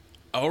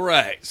All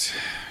right.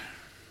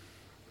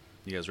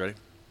 You guys ready?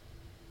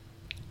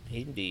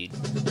 Indeed.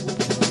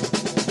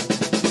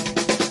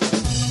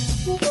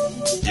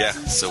 Yeah,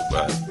 so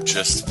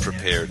just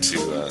prepare to...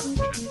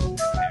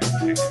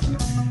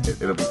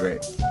 It'll be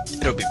great.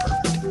 It'll be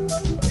perfect.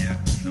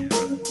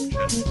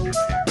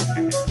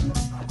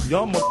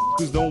 Y'all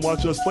motherfuckers don't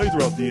watch us play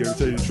throughout the year, to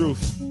tell you the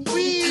truth.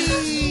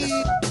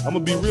 I'm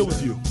gonna be real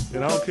with you,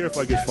 and I don't care if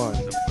I get fined.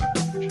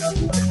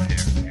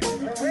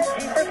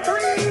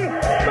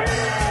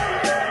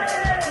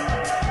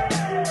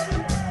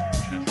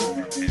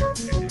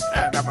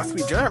 I got my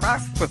sweet jerk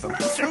off, put some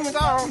shoes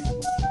on.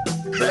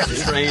 That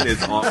train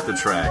is off the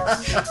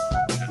tracks.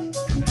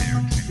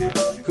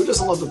 Who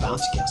doesn't love the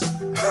bouncy castle?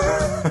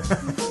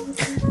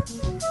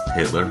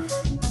 Hitler.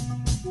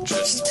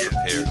 Just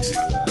prepare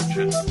to...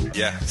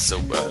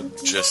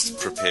 just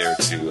prepare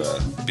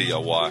to be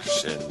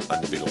awash in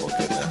unbeatable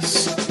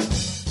goodness.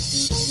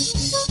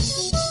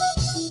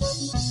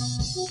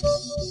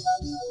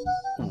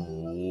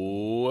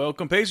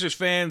 Welcome, Pacers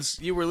fans.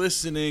 You were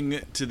listening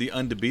to the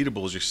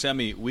Undebeatables, your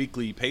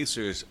semi-weekly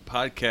Pacers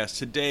podcast.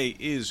 Today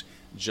is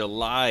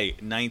July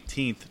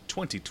 19th,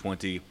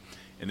 2020,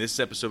 and this is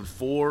episode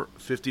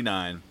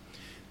 459.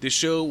 This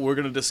show, we're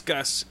going to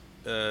discuss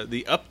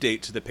the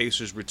update to the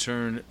Pacers'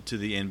 return to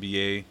the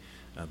NBA,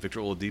 Victor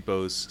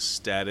Oladipo's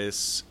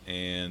status,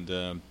 and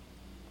we're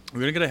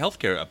going to get a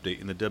healthcare update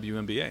in the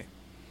WNBA.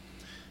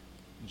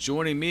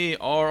 Joining me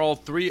are all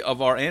three of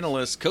our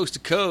analysts, coast to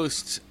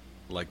coast,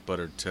 like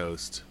buttered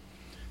toast.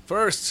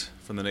 First,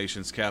 from the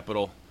nation's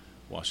capital,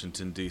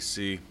 Washington,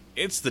 D.C.,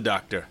 it's the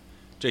doctor,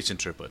 Jason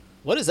Triplett.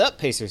 What is up,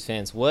 Pacers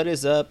fans? What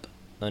is up,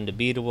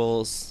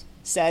 Undebeatables?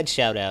 Sad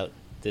shout out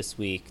this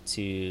week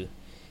to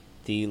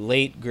the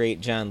late,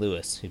 great John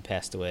Lewis, who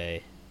passed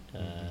away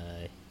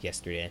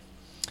yesterday.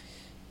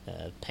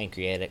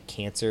 Pancreatic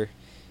cancer.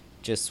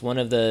 Just one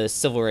of the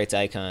civil rights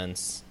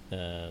icons.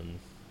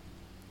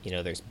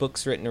 There's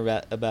books written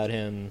about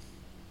him.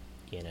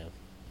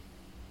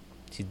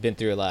 He's been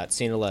through a lot,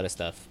 seen a lot of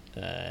stuff,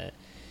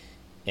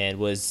 and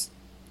was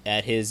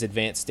at his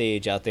advanced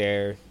stage out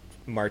there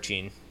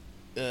marching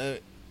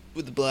with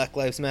the Black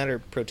Lives Matter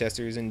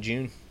protesters in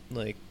June,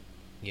 fight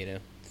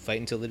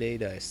until the day he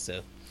dies.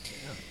 So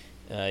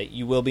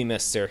you will be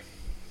missed, sir.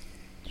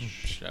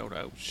 Shout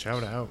out.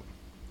 Shout out.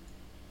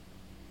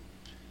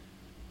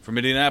 From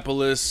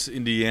Indianapolis,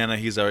 Indiana,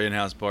 he's our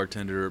in-house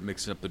bartender,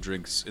 mixing up the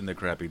drinks in the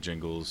crappy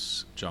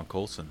jingles, John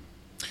Colson.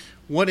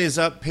 What is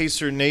up,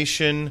 Pacer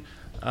Nation?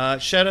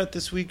 Shout out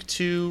this week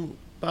to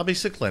Bobby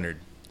Sick Leonard,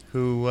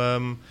 who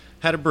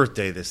had a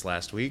birthday this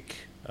last week.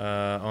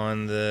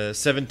 On the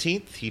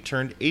 17th, he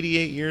turned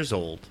 88 years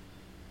old.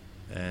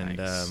 And,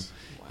 Nice.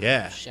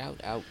 yeah.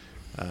 Shout out.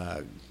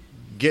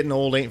 Getting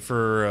old ain't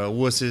for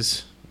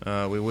wusses.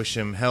 We wish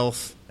him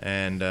health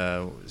and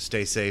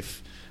stay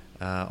safe.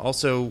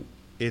 Also,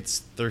 it's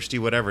Thirsty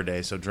Whatever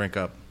Day, so drink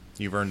up.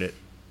 You've earned it.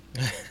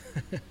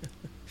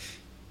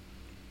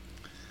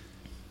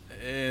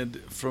 And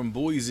from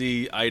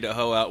Boise,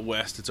 Idaho, out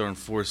west, it's our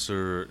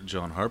enforcer,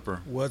 John Harper.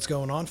 What's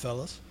going on,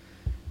 fellas?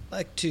 I'd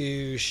like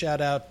to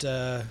shout out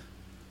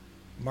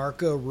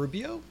Marco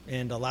Rubio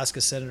and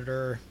Alaska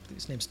Senator, I think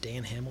his name's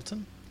Dan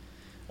Hamilton.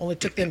 Only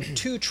took them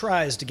 2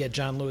 tries to get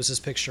John Lewis's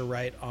picture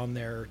right on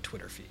their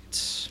Twitter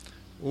feeds.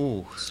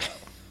 Ooh. So,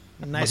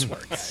 nice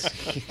work.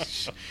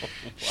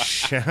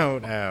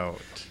 Shout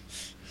out.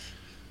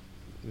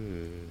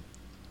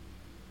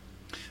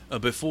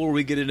 Before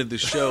we get into the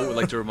show, I'd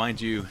like to remind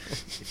you,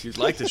 if you'd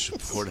like to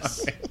support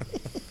us,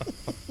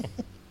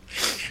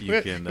 you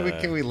can...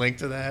 Can we link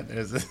to that?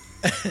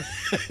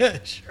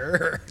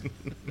 Sure. If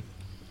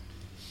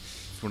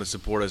you want to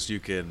support us,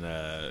 you can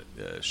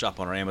shop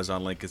on our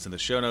Amazon link. It's in the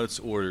show notes,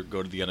 or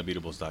go to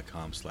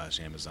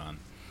theundebeatables.com/Amazon.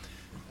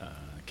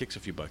 Kicks a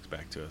few bucks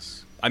back to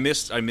us. I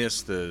missed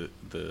the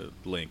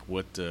link.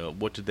 What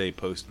did they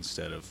post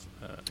instead of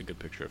a good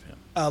picture of him?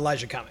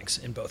 Elijah Cummings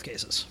in both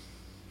cases.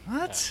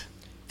 What?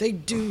 They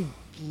do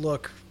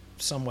look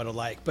somewhat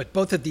alike, but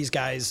both of these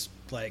guys,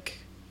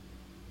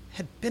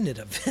 had been at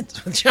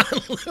events with John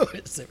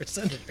Lewis. They were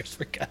senators,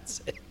 for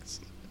God's sakes.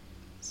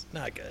 It's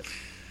not good.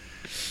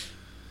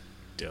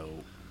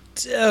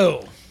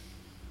 Dope.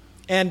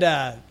 And,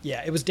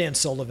 it was Dan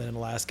Sullivan in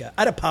Alaska.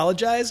 I'd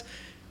apologize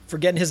for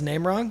getting his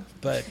name wrong,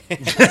 but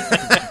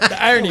the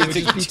irony would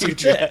just be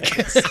too thick.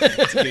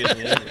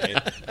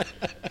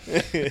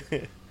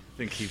 I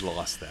think he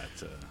lost that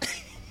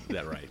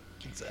right.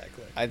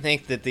 Exactly. I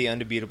think that the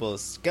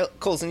Undebeatables...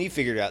 Colson, you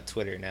figured out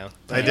Twitter now.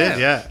 I did,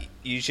 yeah.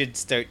 You should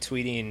start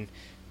tweeting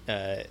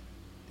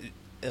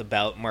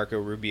about Marco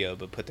Rubio,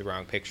 but put the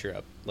wrong picture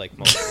up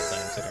multiple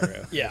times in a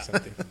row. Yeah. Or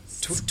something.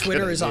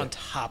 Twitter is on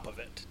top of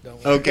it.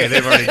 Don't worry. Okay,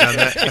 they've already done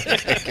that.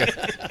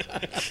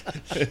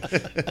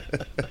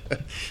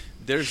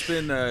 There's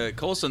been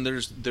Colson.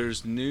 There's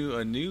a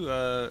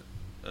new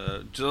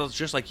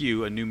just like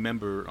you, a new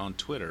member on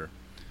Twitter.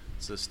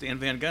 It's Stan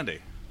Van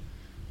Gundy.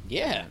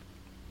 Yeah.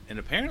 And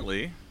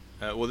apparently,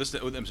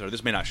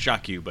 this may not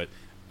shock you, but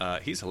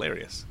he's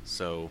hilarious.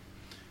 So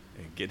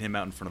getting him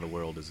out in front of the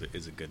world is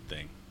a good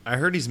thing. I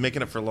heard he's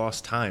making up for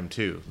lost time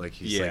too. Like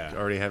he's Yeah.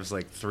 already has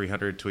like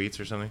 300 tweets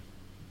or something.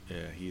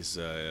 Yeah,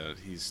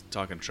 he's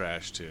talking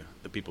trash to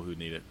the people who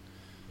need it.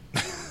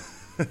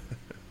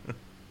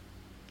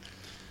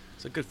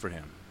 So good for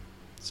him.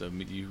 So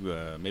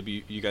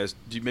maybe you guys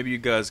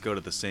go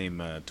to the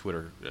same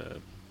Twitter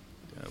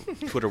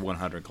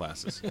 100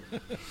 classes.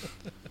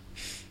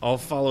 I'll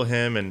follow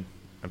him, and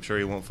I'm sure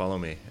he won't follow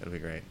me. It'll be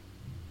great.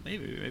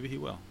 Maybe he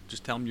will.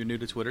 Just tell him you're new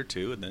to Twitter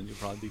too, and then you'll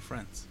probably be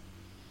friends.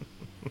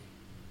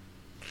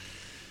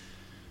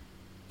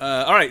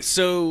 All right,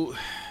 so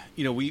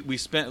we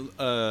spent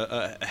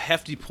a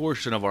hefty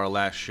portion of our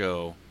last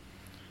show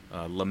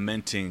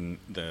lamenting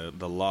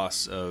the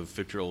loss of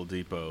Victor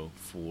Oladipo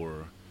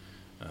for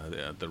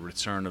the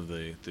return of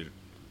the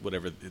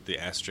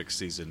asterisk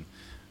season,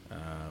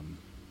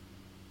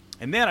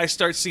 and then I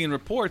start seeing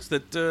reports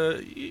that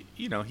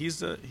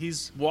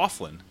he's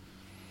waffling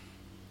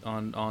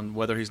on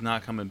whether he's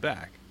not coming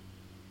back.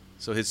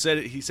 So he said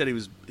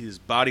his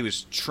body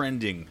was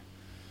trending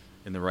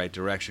in the right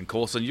direction.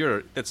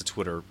 Colson, that's a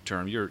Twitter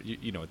term.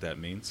 You know what that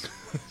means.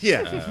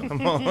 Yeah,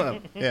 I'm all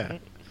up. Yeah.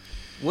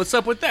 What's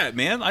up with that,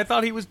 man? I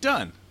thought he was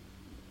done.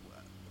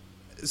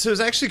 So it's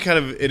actually kind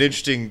of an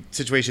interesting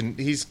situation.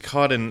 He's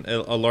caught in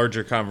a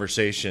larger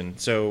conversation.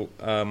 So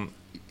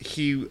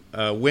he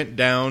went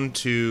down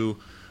to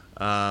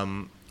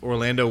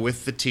Orlando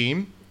with the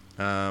team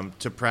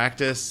to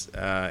practice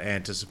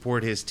and to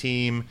support his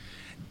team.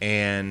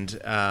 And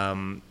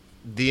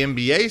the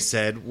NBA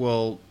said,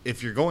 well,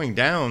 if you're going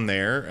down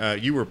there,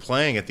 you were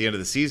playing at the end of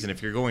the season.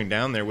 If you're going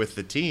down there with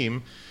the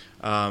team,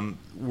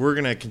 we're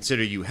going to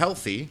consider you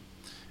healthy.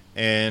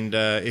 And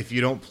if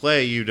you don't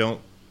play, you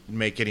don't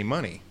make any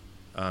money.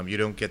 You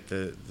don't get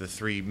the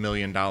 $3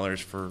 million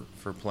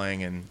for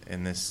playing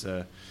in this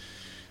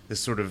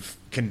sort of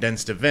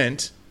condensed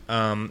event.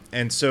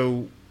 And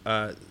so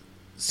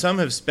some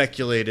have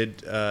speculated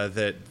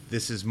that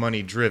this is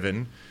money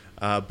driven.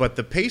 But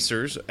the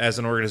Pacers, as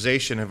an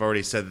organization, have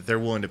already said that they're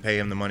willing to pay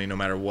him the money no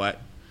matter what.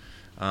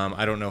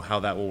 I don't know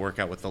how that will work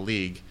out with the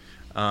league.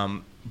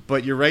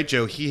 But you're right,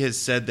 Joe. He has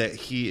said that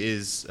he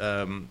is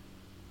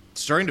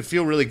starting to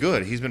feel really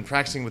good. He's been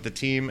practicing with the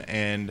team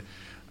and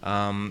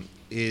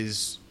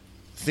is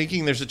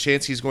thinking there's a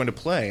chance he's going to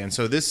play. And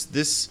so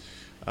this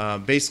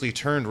basically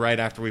turned right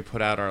after we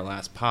put out our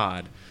last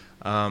pod.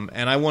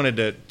 And I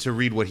wanted to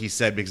read what he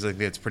said because I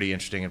think it's pretty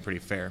interesting and pretty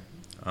fair.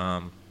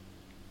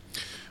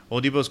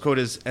 Oladipo's quote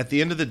is, "At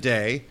the end of the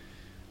day,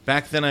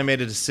 back then I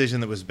made a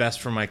decision that was best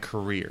for my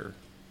career.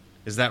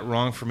 Is that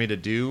wrong for me to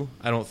do?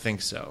 I don't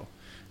think so.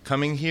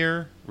 Coming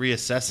here,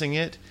 reassessing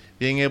it,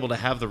 being able to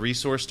have the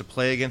resource to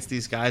play against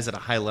these guys at a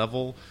high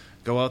level,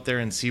 go out there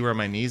and see where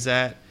my knee's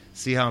at,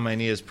 see how my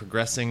knee is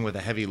progressing with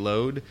a heavy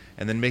load,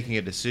 and then making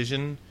a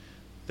decision,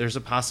 there's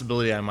a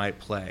possibility I might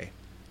play.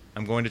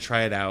 I'm going to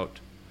try it out.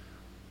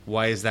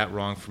 Why is that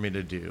wrong for me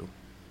to do?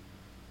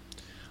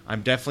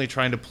 I'm definitely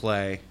trying to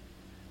play.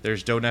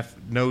 There's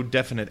no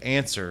definite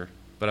answer,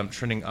 but I'm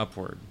trending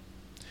upward."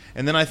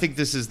 And then I think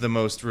this is the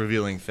most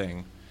revealing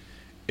thing.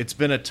 It's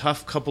been a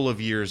tough couple of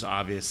years,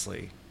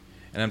 obviously,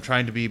 and I'm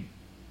trying to be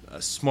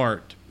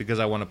smart because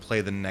I want to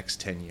play the next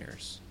 10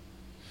 years.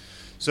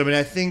 So, I mean,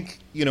 I think,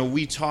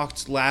 we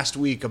talked last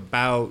week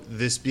about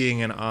this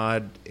being an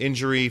odd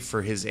injury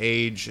for his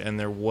age, and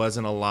there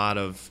wasn't a lot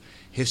of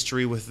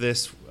history with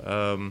this,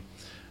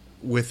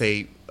 with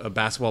a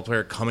basketball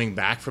player coming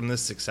back from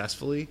this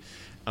successfully.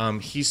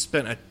 He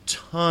spent a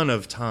ton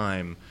of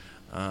time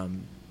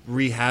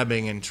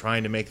rehabbing and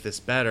trying to make this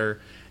better.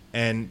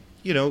 And,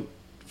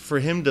 for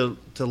him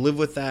to live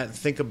with that,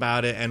 think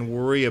about it, and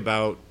worry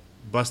about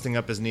busting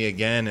up his knee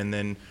again and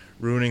then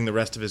ruining the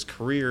rest of his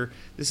career,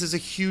 this is a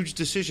huge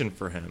decision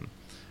for him.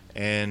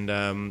 And,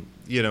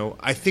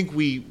 I think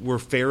we were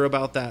fair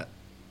about that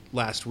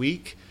last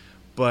week,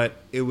 but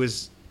it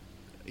was,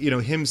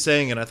 him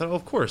saying it, I thought, oh,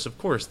 of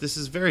course, this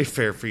is very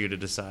fair for you to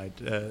decide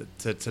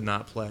to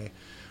not play.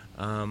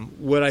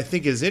 What I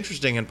think is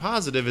interesting and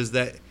positive is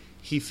that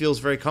he feels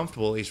very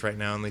comfortable, at least right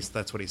now, at least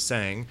that's what he's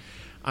saying.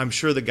 I'm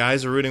sure the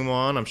guys are rooting him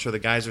on. I'm sure the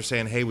guys are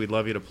saying, hey, we'd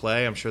love you to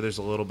play. I'm sure there's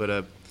a little bit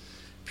of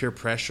peer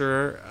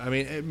pressure. I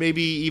mean,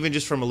 maybe even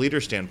just from a leader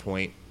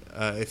standpoint,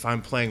 if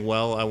I'm playing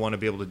well, I want to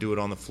be able to do it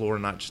on the floor,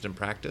 not just in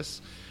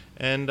practice.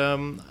 And,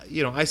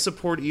 I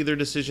support either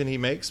decision he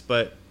makes,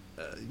 but,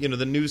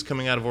 the news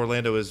coming out of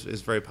Orlando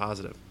is very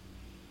positive.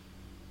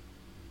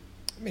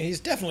 I mean, he's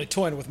definitely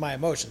toying with my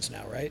emotions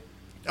now, right?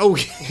 Oh,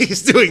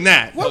 he's doing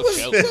that. What was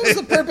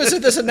the purpose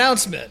of this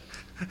announcement?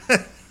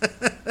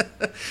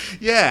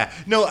 Yeah,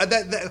 no, and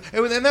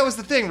that was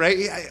the thing, right?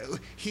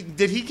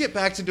 Did he get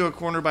backed into a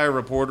corner by a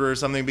reporter or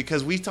something?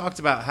 Because we talked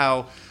about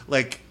how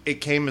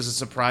it came as a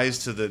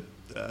surprise to the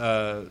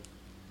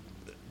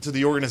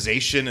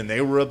organization, and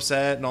they were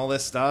upset and all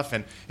this stuff,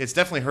 and it's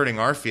definitely hurting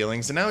our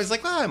feelings. And now he's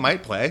like, "Well, I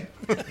might play."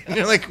 And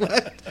you're like,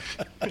 "What?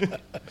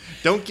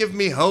 Don't give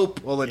me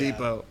hope,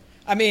 Oladipo." Yeah.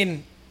 I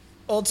mean,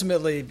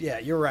 ultimately, yeah,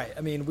 you're right.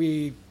 I mean,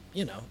 we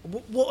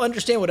we'll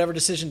understand whatever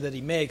decision that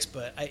he makes.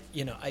 But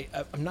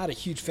I'm not a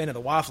huge fan of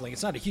the waffling.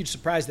 It's not a huge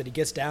surprise that he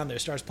gets down there,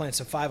 starts playing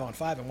some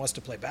 5-on-5, and wants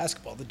to play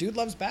basketball. The dude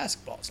loves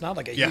basketball. It's not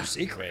like a huge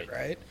secret,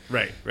 right?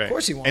 Right. Of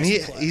course he wants and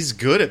to play. He's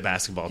good at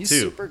basketball He's too.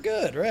 super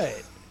good,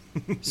 right?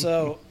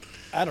 So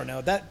I don't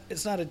know. That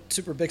it's not a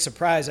super big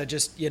surprise. I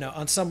just,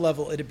 on some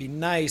level, it'd be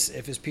nice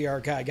if his PR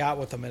guy got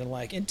with him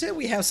and until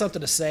we have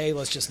something to say,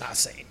 let's just not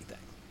say anything.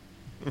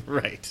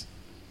 Right.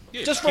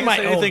 Yeah, Just for my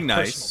own anything personal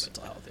nice.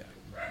 mental health. Yeah.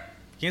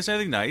 Can't say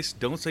anything nice.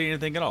 Don't say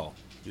anything at all.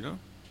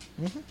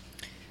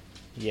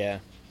 Yeah.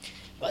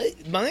 Well,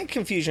 my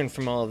confusion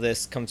from all of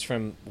this comes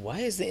from, why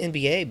is the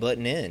NBA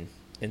butting in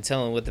and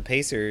telling what the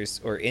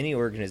Pacers or any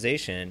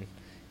organization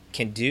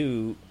can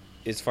do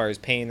as far as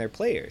paying their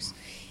players?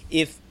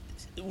 I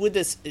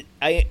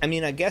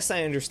guess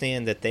I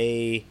understand that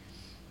they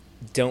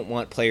don't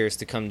want players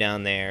to come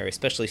down there,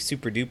 especially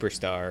super duper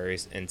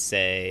stars, and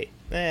say,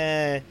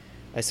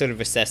 I sort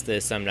of assessed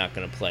this, I'm not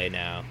going to play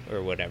now,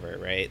 or whatever,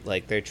 right?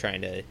 Like, they're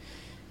trying to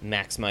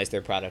maximize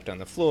their product on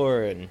the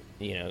floor and,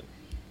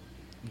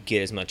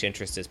 get as much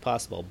interest as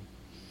possible.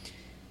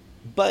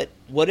 But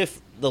what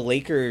if the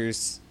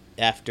Lakers,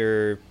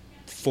 after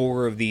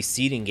 4 of these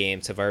seeding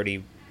games, have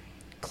already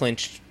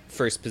clinched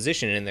first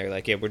position, and they're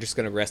like, yeah, we're just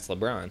going to rest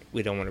LeBron.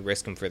 We don't want to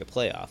risk him for the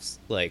playoffs.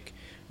 Like,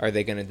 are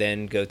they going to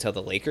then go tell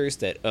the Lakers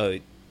that, oh,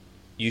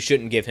 you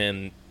shouldn't give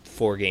him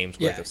 4 games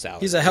worth of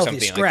salary? He's a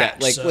healthy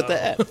scratch. Like, what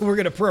the F? We're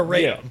going to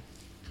prorate him.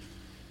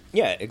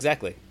 Yeah,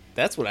 exactly.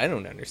 That's what I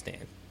don't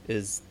understand.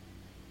 The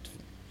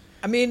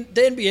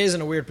NBA is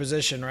in a weird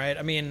position, right?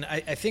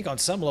 I think on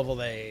some level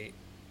they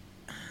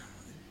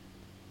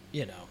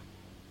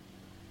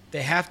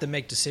have to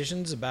make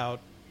decisions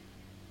about,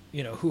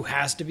 who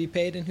has to be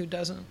paid and who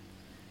doesn't.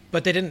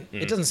 But they didn't.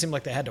 It doesn't seem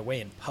like they had to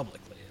weigh in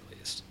publicly, at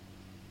least.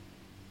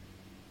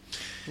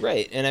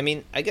 Right,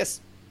 and I guess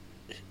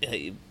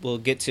we'll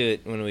get to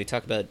it when we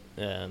talk about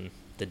the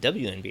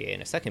WNBA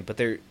in a second, but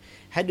there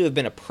had to have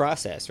been a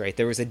process, right?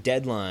 There was a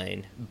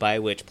deadline by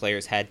which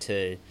players had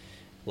to,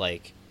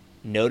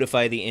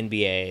 notify the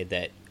NBA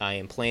that I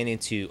am planning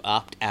to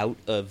opt out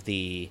of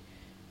the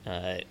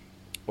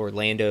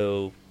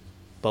Orlando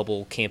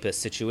bubble campus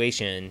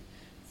situation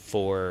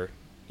for,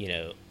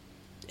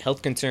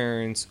 health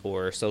concerns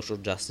or social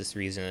justice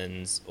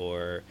reasons,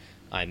 or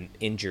I'm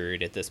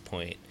injured at this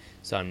point,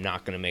 so I'm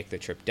not going to make the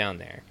trip down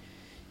there.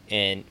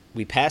 And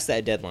we passed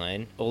that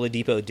deadline.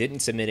 Oladipo didn't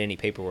submit any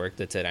paperwork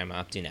that said I'm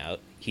opting out.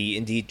 He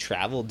indeed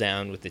traveled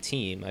down with the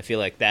team. I feel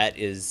like that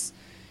is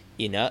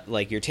enough.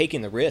 Like, you're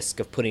taking the risk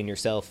of putting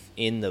yourself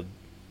in the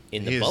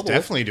bubble. He's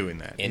definitely doing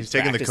that. He's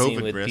taking the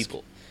COVID risk.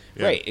 People.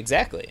 Yeah. Right,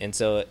 exactly. And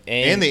so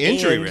and the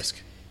injury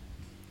risk.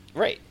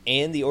 Right,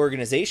 and the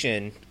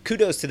organization.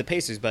 Kudos to the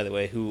Pacers, by the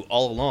way, who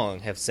all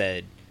along have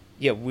said,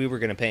 yeah, we were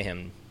going to pay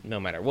him no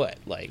matter what.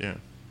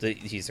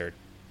 This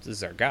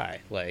is our guy.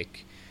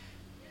 Like,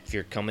 if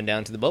you're coming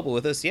down to the bubble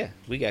with us, yeah,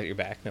 we got your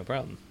back, no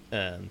problem.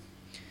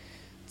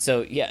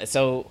 So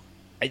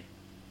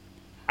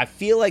I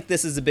feel like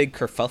this is a big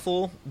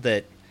kerfuffle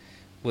that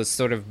was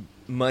sort of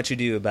much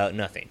ado about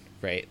nothing,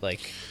 right?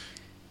 Like,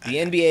 the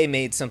NBA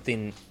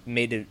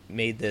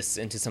made this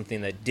into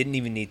something that didn't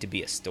even need to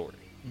be a story.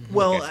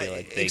 Well, I feel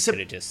like they could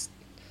have just.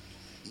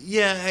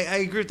 Yeah, I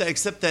agree with that,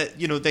 except that,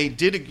 they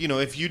did,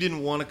 if you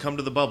didn't want to come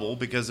to the bubble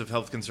because of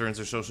health concerns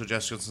or social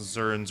justice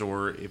concerns,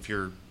 or if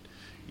your,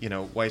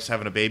 wife's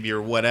having a baby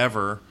or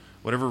whatever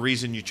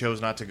reason you chose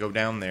not to go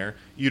down there,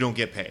 you don't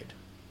get paid,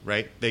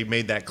 right? They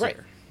made that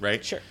clear,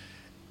 right? Sure.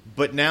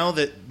 But now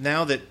that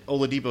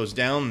Oladipo's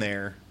down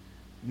there,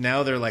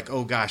 now they're like,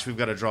 oh gosh, we've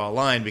got to draw a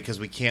line because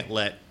we can't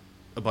let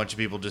a bunch of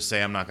people just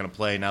say I'm not going to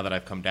play now that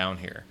I've come down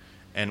here,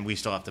 and we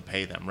still have to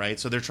pay them, right?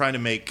 So they're trying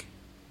to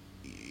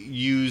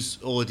use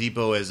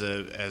Oladipo as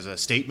a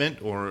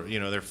statement, or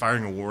they're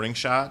firing a warning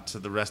shot to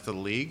the rest of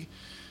the league.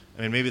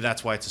 Maybe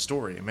that's why it's a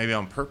story, maybe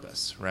on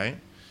purpose, right?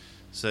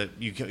 So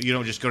you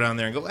don't just go down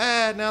there and go,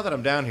 now that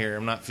I'm down here,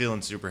 I'm not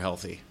feeling super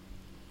healthy.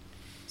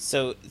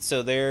 So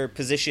their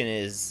position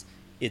is,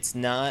 it's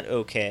not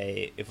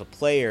okay if a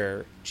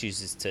player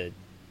chooses to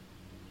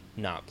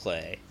not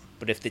play,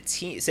 but if the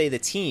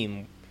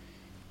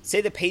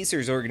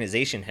Pacers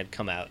organization had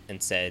come out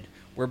and said,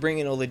 we're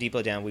bringing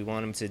Oladipo down, we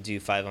want him to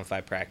do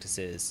 5-on-5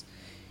 practices,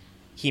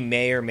 he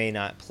may or may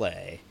not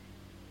play,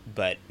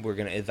 but we're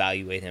going to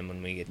evaluate him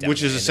when we get down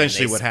Which there. is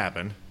essentially what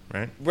happened,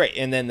 right? Right,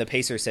 and then the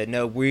Pacers said,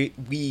 no,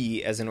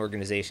 we as an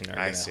organization are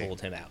going to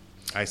hold him out.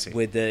 I see.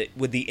 Would the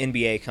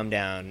NBA come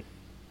down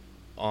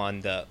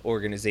on the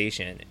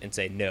organization and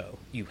say, no,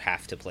 you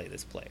have to play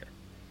this player?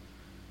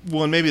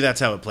 Well, and maybe that's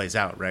how it plays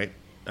out, right?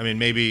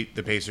 Maybe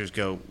the Pacers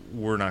go,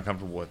 we're not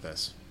comfortable with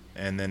this,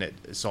 and then it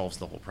solves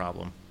the whole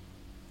problem.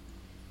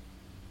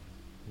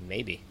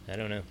 Maybe. I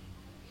don't know.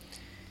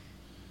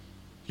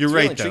 You're It's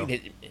right, real though.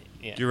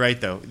 Yeah. You're right,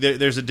 though.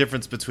 There's a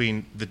difference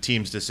between the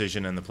team's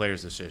decision and the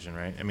player's decision,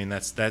 right?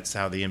 That's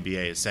how the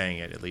NBA is saying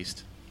it, at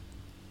least.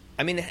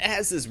 It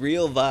has this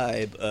real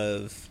vibe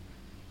of,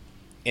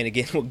 and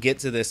again, we'll get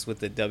to this with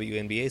the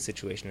WNBA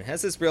situation. It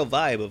has this real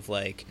vibe of,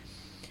 like,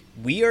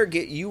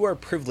 you are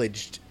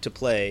privileged to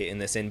play in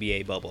this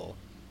NBA bubble,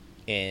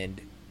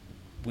 and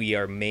we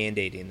are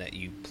mandating that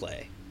you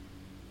play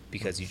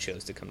because you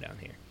chose to come down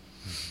here.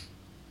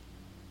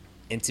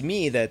 And to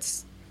me,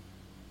 that's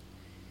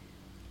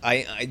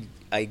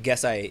I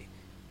guess I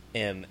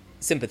am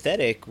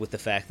sympathetic with the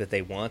fact that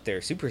they want their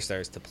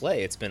superstars to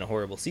play. It's been a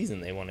horrible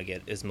season. They want to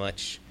get as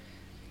much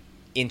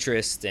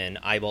interest and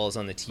eyeballs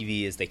on the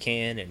TV as they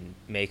can and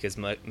make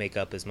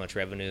up as much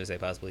revenue as they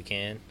possibly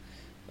can.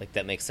 Like,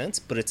 that makes sense,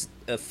 but it's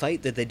a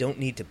fight that they don't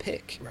need to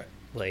pick. Right.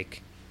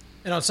 Like,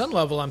 and on some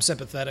level, I'm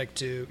sympathetic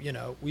to,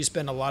 we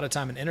spend a lot of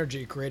time and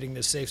energy creating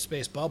this safe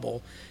space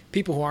bubble.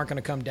 People who aren't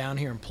going to come down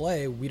here and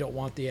play, we don't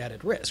want the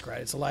added risk, right?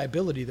 It's a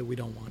liability that we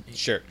don't want.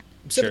 Sure.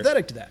 I'm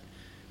sympathetic to that.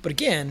 But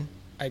again,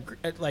 I agree,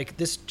 like,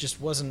 this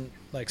just wasn't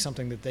like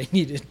something that they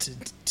needed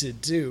to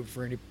do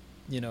for any,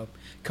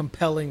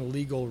 compelling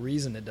legal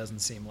reason, it doesn't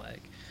seem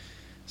like.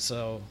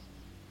 So,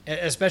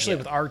 especially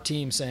with our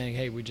team saying,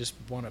 hey, we just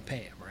want to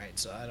pay him, right?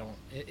 So I don't,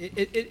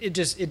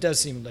 it does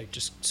seem like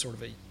just sort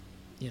of a,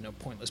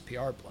 pointless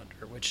PR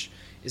blunder, which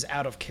is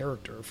out of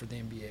character for the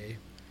NBA.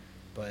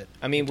 But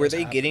I mean, were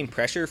they getting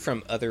pressure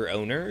from other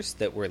owners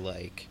that were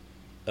like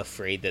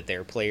afraid that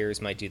their players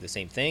might do the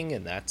same thing,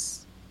 and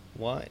that's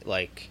why?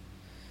 Like,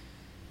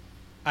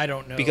 I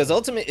don't know, because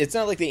ultimately, it's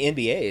not like the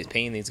NBA is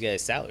paying these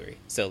guys salary.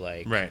 So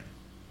like, right?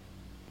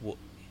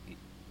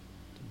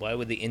 Why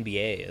would the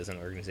NBA as an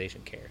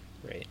organization care,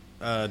 right?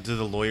 Do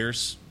the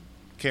lawyers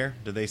care?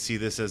 Do they see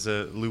this as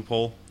a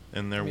loophole,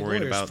 and they're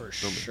worried about for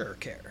sure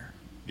care?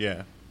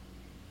 Yeah.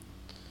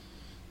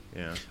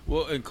 Yeah.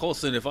 Well, and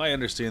Colson, if I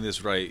understand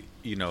this right,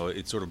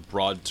 it's sort of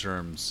broad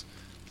terms.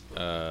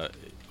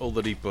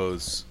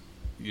 Oladipo's,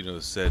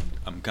 said,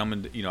 I'm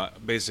coming to,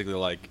 basically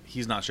like,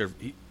 he's not sure.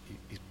 He's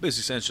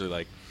basically essentially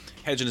like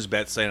hedging his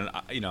bets, saying,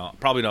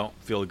 probably don't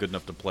feel good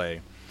enough to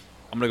play.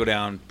 I'm going to go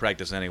down,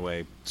 practice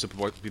anyway,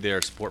 be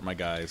there, support my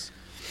guys.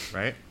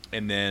 Right.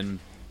 And then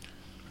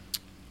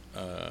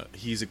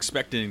he's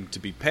expecting to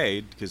be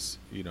paid because,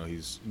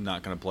 he's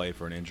not going to play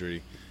for an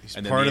injury. He's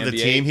and part of the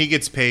NBA team. He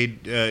gets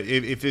paid.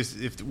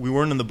 If we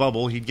weren't in the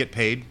bubble, he'd get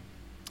paid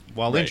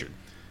while injured.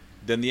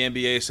 Then the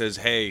NBA says,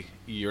 hey,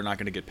 you're not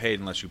going to get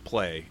paid unless you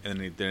play. And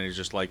then he's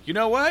just like, you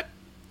know what?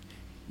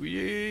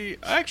 We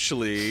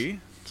actually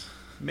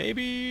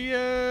maybe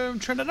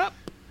trend it up.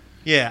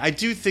 Yeah, I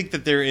do think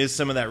that there is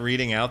some of that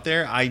reading out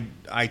there.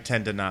 I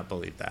tend to not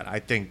believe that. I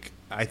think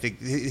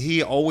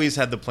he always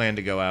had the plan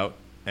to go out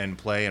and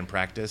play and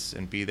practice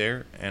and be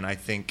there. And I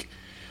think,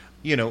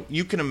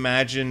 you can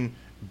imagine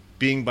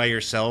being by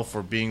yourself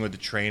or being with a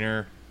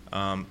trainer,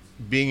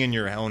 being in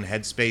your own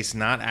headspace,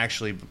 not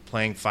actually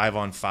playing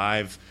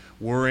 5-on-5,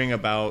 worrying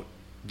about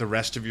the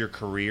rest of your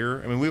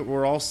career. I mean,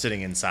 we're all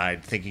sitting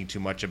inside thinking too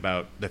much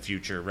about the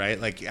future, right?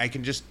 Like, I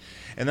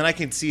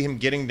can see him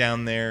getting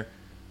down there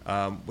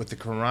with the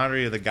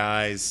camaraderie of the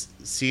guys,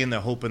 seeing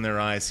the hope in their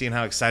eyes, seeing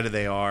how excited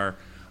they are,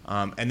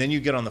 and then you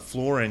get on the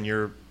floor and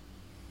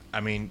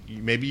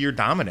maybe you're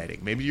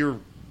dominating, maybe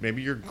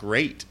you're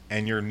great,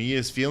 and your knee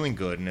is feeling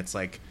good, and it's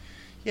like,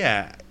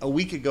 yeah, a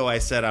week ago I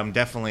said I'm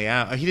definitely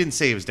out. He didn't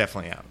say he was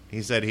definitely out.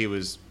 He said he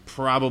was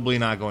probably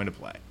not going to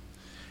play,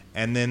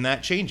 and then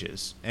that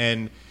changes.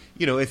 And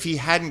if he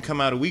hadn't come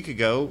out a week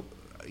ago,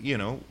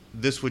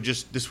 this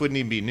wouldn't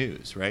even be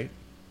news, right?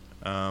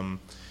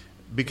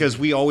 Because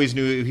we always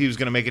knew he was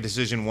going to make a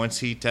decision once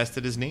he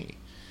tested his knee.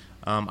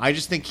 I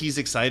just think he's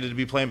excited to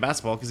be playing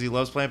basketball because he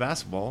loves playing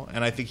basketball,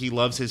 and I think he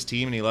loves his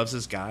team and he loves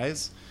his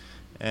guys.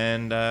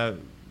 And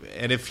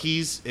if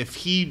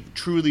he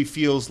truly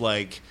feels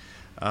like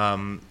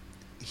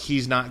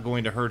he's not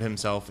going to hurt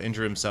himself,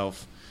 injure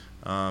himself,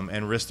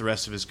 and risk the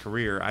rest of his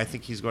career, I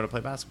think he's going to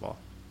play basketball.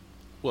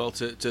 Well,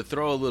 to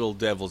throw a little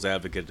devil's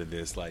advocate to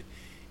this, like,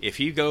 if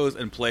he goes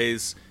and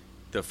plays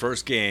the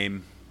first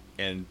game,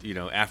 and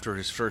after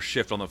his first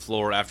shift on the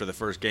floor after the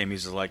first game,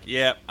 he's just like,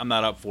 yeah, I'm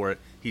not up for it.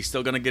 He's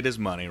still going to get his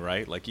money,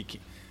 right? Like, the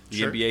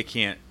NBA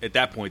can't, at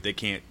that point, they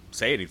can't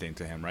say anything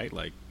to him, right?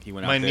 Like, he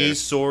went out there. My knee's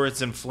sore,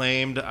 it's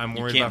inflamed, I'm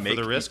worried about for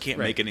the risk. You can't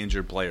make an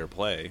injured player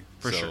play.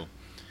 For sure.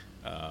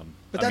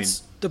 But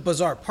that's the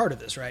bizarre part of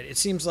this, right? It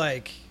seems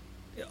like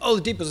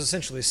Oladipo's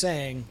essentially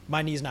saying,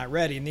 my knee's not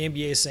ready, and the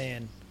NBA is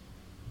saying,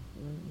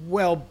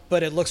 well,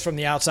 but it looks from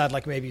the outside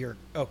like maybe you're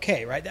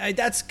okay, right?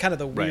 That's kind of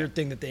the weird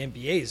thing that the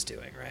NBA is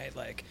doing, right?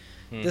 Like,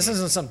 this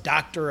isn't some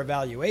doctor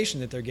evaluation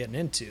that they're getting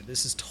into.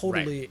 This is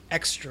totally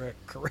extra,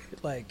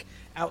 like,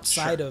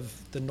 outside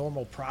of the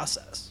normal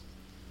process.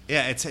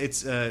 Yeah,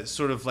 it's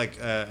sort of like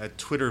a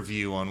Twitter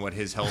view on what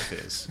his health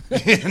is.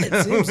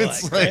 It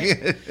seems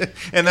right?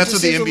 And that's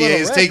what the NBA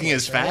is taking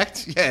as right?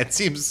 fact. Yeah, it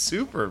seems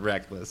super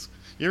reckless.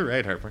 You're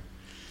right, Harper.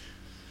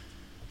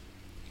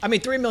 I mean,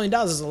 $3 million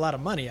is a lot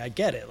of money. I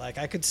get it. Like,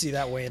 I could see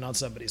that weighing on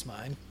somebody's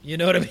mind. You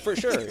know what I mean? For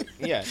sure.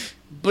 Yeah.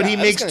 But he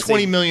makes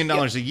 $20 million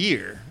a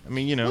year. I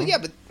mean, Well, yeah,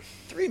 but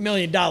 $3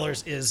 million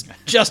is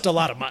just a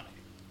lot of money.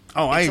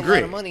 Oh, I agree. It's a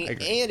lot of money,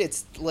 and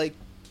it's like,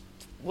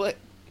 what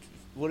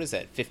is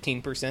that?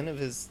 15% of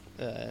his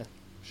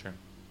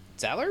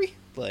salary?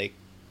 Like,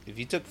 if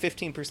you took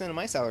 15% of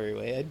my salary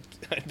away,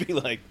 I'd be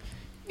like,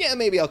 yeah,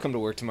 maybe I'll come to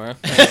work tomorrow.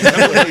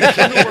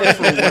 Come to work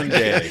for one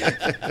day.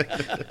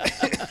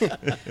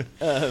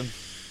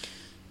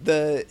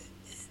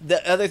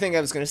 The other thing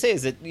I was going to say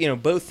is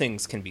that, both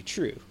things can be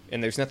true,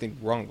 and there's nothing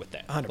wrong with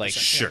that. 100%. Like,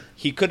 Sure.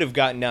 he could have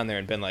gotten down there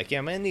and been like,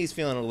 yeah, my knee's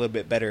feeling a little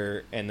bit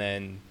better, and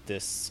then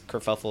this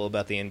kerfuffle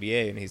about the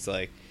NBA, and he's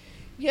like,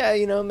 yeah,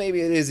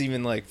 maybe it is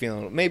even like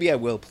feeling, maybe I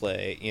will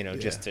play,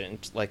 just to,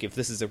 like, if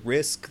this is a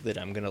risk that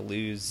I'm going to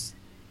lose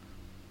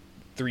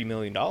 $3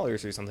 million or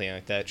something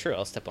like that, sure,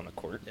 I'll step on a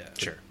court. Yeah.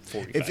 Sure.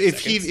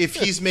 If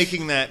he's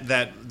making that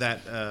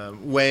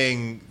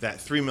weighing that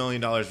 $3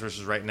 million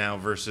versus right now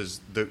versus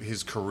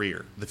his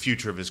career, the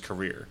future of his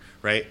career,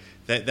 right?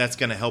 That's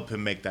going to help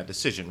him make that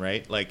decision,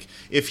 right? Like,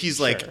 if he's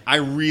like, I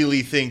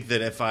really think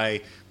that if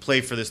I play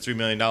for this $3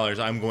 million,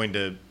 I'm going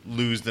to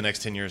lose the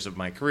next 10 years of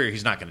my career,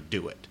 he's not going to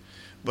do it.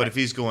 But if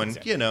he's going,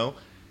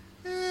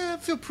 I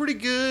feel pretty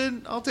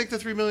good, I'll take the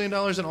 $3 million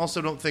and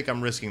also don't think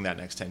I'm risking that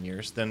next 10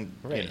 years, then,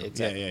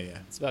 exactly. yeah.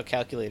 It's about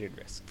calculated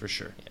risk. For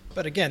sure. Yeah.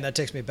 But again, that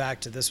takes me back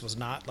to this was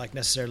not like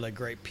necessarily a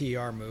great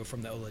PR move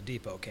from the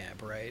Oladipo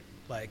camp, right?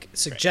 Like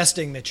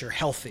suggesting that you're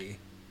healthy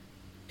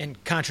in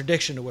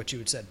contradiction to what you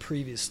had said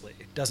previously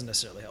doesn't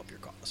necessarily help your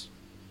cause.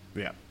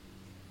 Yeah.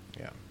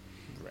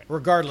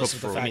 Regardless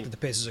of the fact that the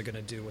Pacers are going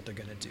to do what they're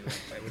going to do,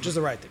 anyway, which is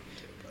the right thing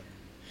to do.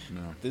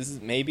 No. This is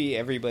maybe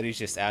everybody's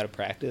just out of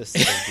practice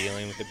of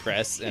dealing with the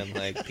press and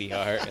like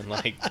PR and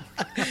like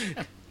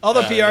all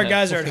the PR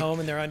guys are at home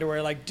in their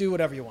underwear, like, do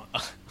whatever you want.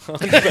 on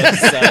both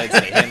sides.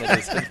 They handle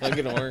this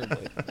fucking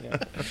horribly. Yeah.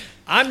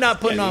 I'm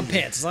not putting on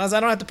pants. As long as I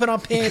don't have to put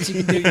on pants,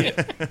 you can do you.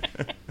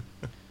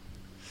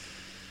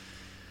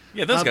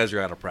 Yeah, those guys are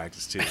out of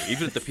practice too.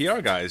 Even the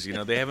PR guys,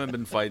 they haven't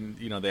been fighting.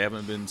 They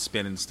haven't been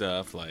spinning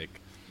stuff like.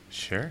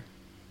 Sure.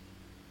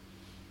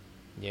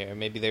 Yeah, or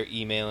maybe they're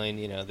emailing.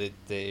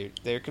 That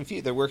they're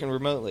confused. They're working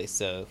remotely,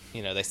 so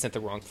they sent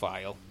the wrong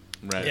file.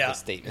 Right. Yeah. A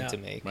statement to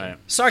make. Right.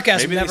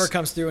 Sarcasm Maybe never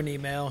comes through an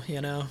email,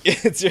 Yeah,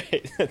 that's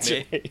right. That's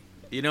right.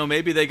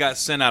 Maybe they got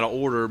sent out of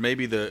order.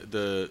 Maybe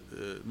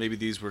maybe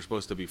these were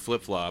supposed to be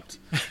flip flopped,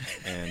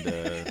 and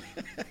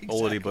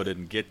Oladipo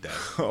didn't get that.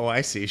 Oh,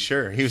 I see.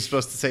 Sure, he was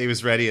supposed to say he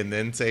was ready and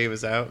then say he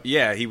was out.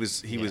 Yeah, he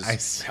was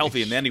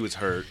healthy and then he was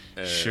hurt.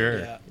 Sure.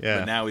 Yeah.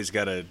 But now he's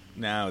got to.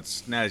 Now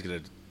he's gonna.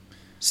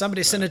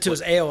 Somebody sent it to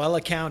his AOL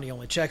account. He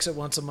only checks it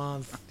once a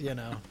month,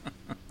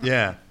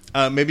 Yeah.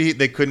 Maybe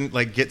they couldn't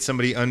get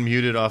somebody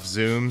unmuted off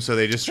Zoom, so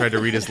they just tried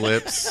to read his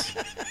lips.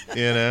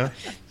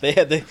 They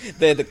had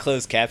the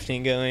closed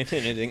captioning going,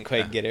 and it didn't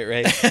quite get it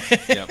right.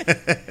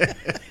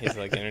 Yep. He's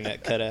like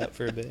internet cut out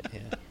for a bit.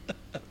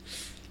 Yeah.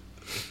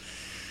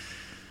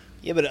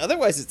 Yeah, but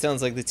otherwise, it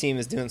sounds like the team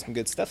is doing some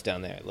good stuff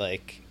down there.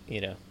 Like,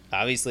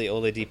 obviously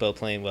Oladipo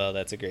playing well.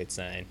 That's a great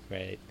sign,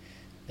 right?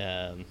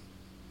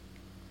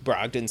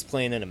 Brogdon's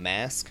playing in a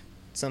mask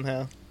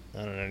somehow.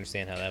 I don't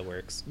understand how that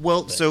works.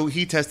 Well, so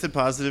he tested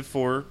positive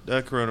for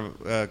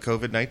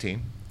COVID-19,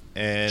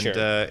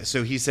 and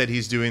so he said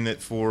he's doing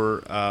it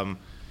for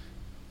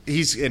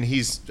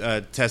he's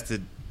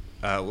tested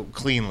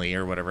cleanly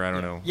or whatever. I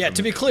don't know. Yeah,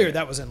 to be clear,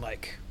 that was in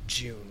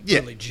June,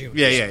 early June.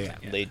 Yeah.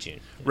 Late June.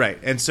 Right,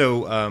 and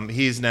so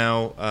he's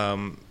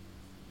now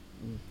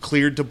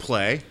cleared to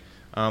play,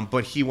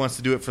 but he wants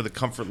to do it for the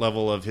comfort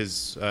level of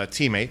his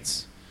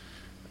teammates,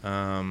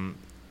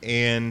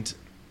 and.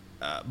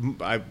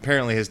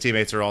 Apparently his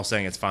teammates are all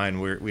saying it's fine,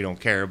 we don't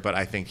care, but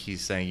I think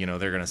he's saying,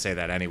 they're going to say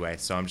that anyway,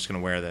 so I'm just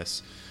going to wear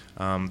this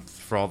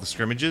for all the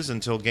scrimmages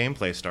until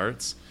gameplay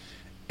starts.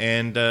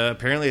 And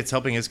apparently it's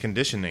helping his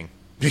conditioning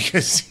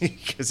because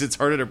it's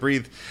harder to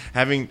breathe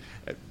having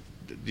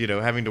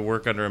to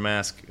work under a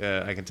mask.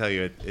 I can tell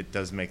you it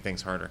does make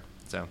things harder.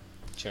 So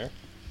Sure.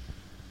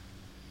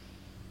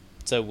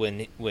 So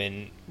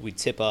when we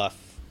tip off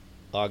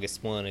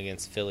August 1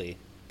 against Philly,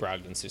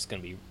 Brogdon's just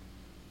going to be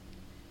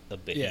a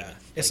bit. Yeah,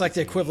 it's like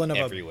the equivalent of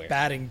everywhere. a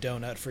batting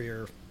donut for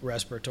your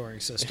respiratory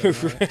system.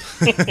 Right?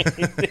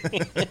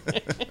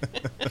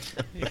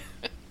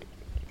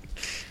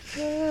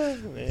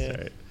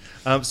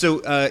 Right.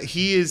 So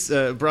he is.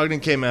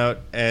 Brogdon came out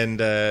and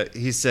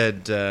he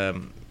said,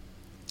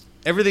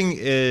 "Everything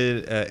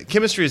is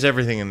chemistry is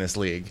everything in this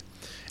league.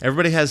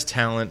 Everybody has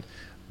talent,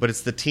 but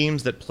it's the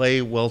teams that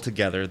play well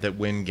together that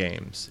win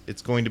games.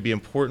 It's going to be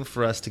important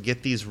for us to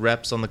get these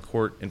reps on the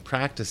court in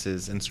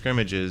practices and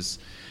scrimmages,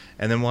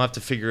 and then we'll have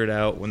to figure it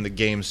out when the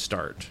games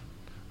start."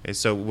 Okay,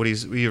 so what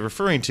he's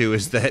referring to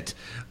is that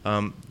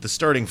the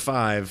starting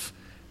five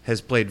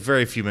has played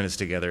very few minutes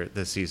together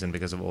this season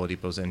because of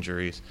Oladipo's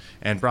injuries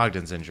and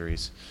Brogdon's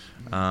injuries.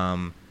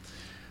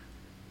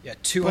 Yeah,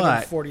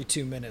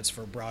 242 minutes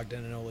for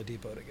Brogdon and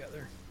Oladipo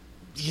together.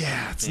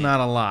 Yeah, it's not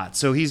a lot.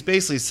 So he's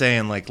basically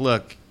saying,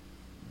 look,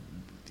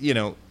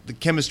 the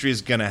chemistry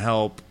is going to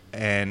help,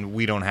 and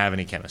we don't have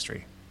any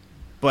chemistry.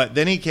 But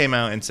then he came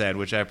out and said,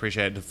 which I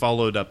appreciated,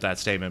 followed up that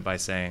statement by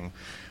saying,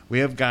 we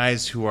have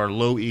guys who are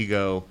low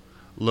ego,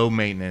 low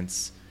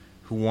maintenance,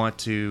 who want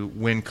to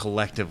win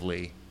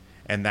collectively,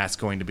 and that's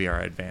going to be our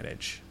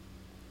advantage.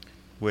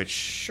 Which,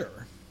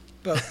 Sure.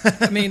 But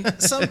I mean,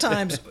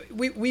 sometimes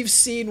we've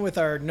seen with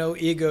our no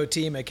ego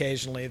team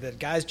occasionally that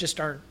guys just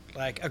aren't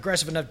like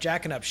aggressive enough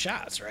jacking up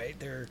shots, right?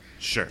 They're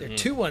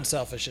too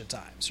unselfish at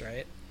times,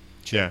 right?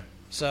 Yeah.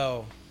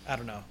 So I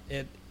don't know.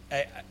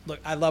 Look,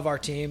 I love our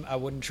team. I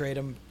wouldn't trade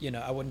them.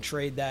 I wouldn't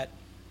trade that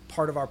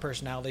part of our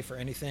personality for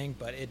anything.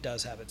 But it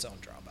does have its own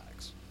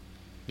drawbacks.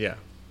 Yeah.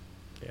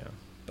 Yeah.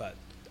 But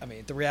I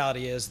mean, the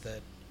reality is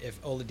that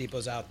if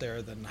Oladipo's out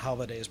there, then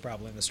Holiday is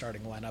probably in the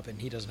starting lineup,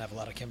 and he doesn't have a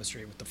lot of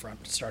chemistry with the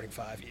front starting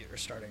five either.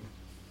 Starting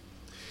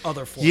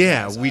other four.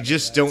 Yeah, we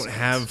just don't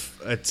have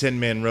a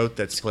 10-man rote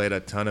that's played a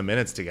ton of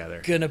minutes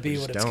together. Gonna be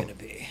what it's gonna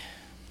be.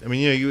 I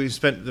mean, you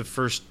spent the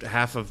first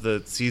half of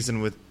the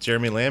season with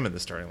Jeremy Lamb in the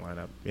starting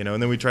lineup, and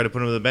then we tried to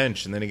put him on the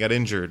bench, and then he got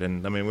injured,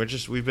 and I mean,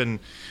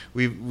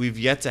 we've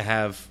yet to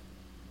have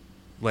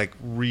like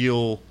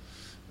real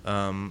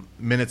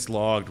minutes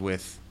logged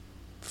with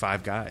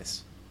 5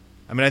 guys.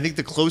 I mean, I think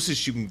the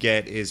closest you can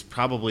get is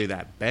probably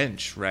that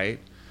bench, right?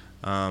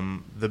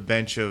 The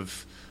bench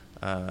of.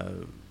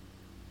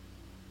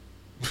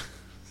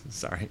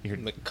 Sorry,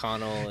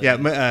 McConnell.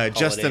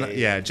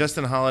 Yeah,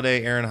 Justin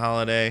Holiday, Aaron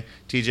Holiday,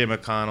 T.J.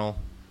 McConnell,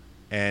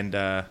 and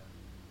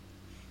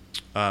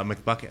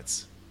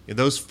McBuckets. Yeah,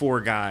 those 4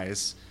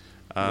 guys.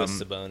 With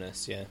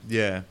Sabonis, yeah.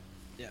 Yeah.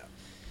 Yeah.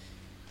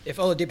 If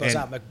Oladipo's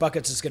out,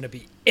 McBuckets is going to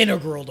be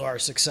integral to our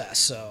success.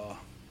 So.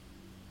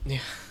 Yeah.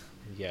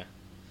 Yeah.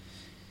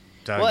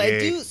 Well, I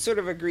do sort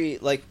of agree.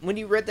 Like when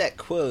you read that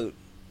quote,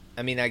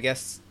 I mean, I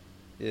guess.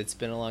 It's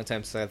been a long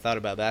time since I thought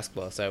about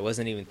basketball, so I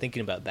wasn't even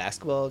thinking about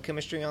basketball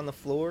chemistry on the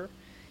floor.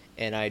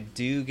 And I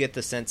do get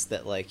the sense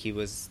that like he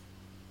was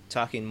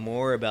talking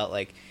more about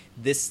like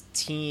this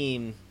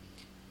team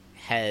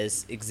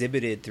has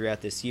exhibited throughout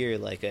this year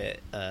like a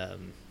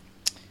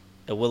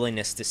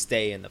willingness to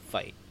stay in the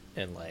fight,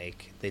 and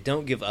like they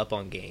don't give up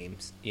on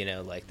games.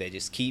 Like they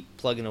just keep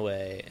plugging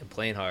away and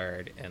playing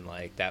hard, and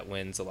like that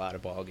wins a lot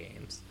of ball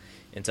games.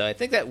 And so I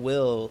think that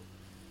will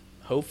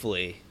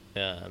hopefully.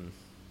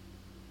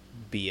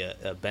 Be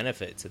a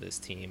benefit to this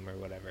team or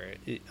whatever.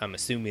 I'm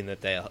assuming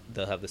that they'll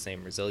have the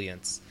same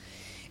resilience.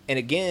 And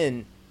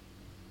again,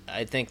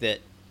 I think that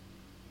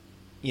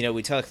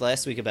we talked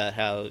last week about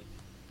how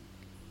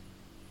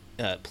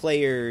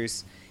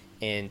players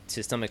and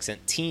to some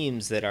extent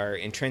teams that are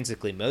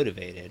intrinsically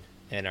motivated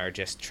and are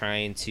just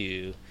trying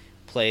to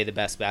play the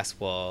best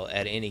basketball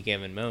at any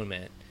given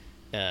moment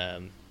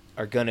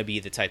are going to be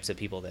the types of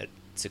people that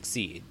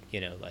succeed.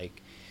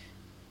 Like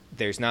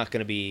there's not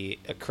going to be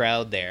a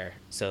crowd there,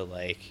 so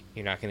like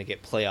you're not going to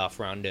get playoff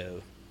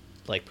Rondo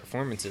like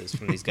performances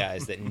from these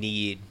guys that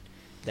need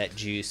that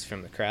juice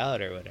from the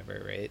crowd or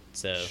whatever, right?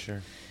 So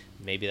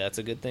maybe that's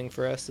a good thing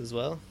for us as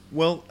well.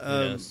 Well,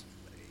 I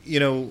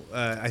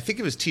think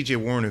it was T.J.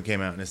 Warren who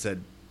came out and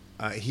said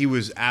he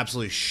was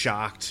absolutely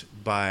shocked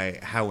by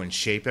how in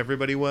shape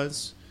everybody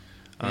was.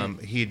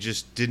 He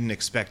just didn't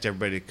expect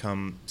everybody to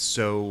come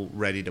so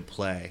ready to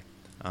play,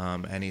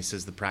 and he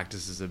says the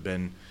practices have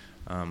been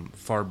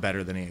far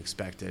better than he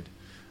expected,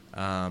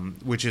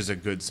 which is a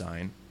good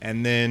sign.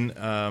 And then,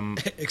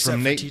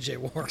 except for T.J.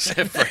 Warren,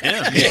 except for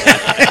him,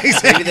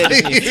 Maybe they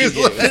just need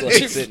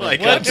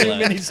TJ. One too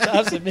many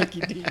stops at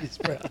Mickey D's,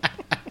 bro.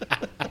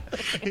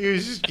 He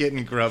was just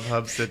getting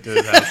Grubhub sent to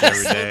his house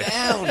every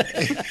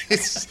day.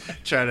 He's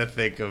trying to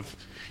think of,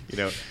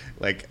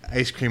 like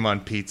ice cream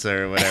on pizza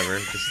or whatever.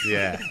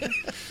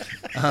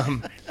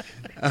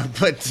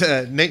 But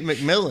Nate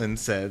McMillan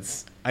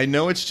says, "I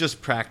know it's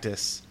just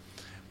practice.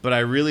 But I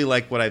really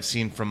like what I've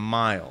seen from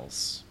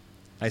Miles.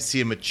 I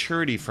see a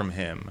maturity from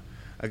him,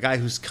 a guy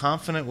who's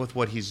confident with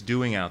what he's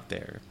doing out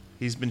there.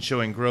 He's been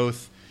showing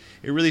growth.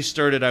 It really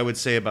started, I would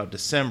say, about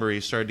December. He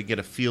started to get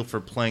a feel for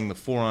playing the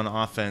 4 on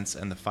offense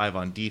and the 5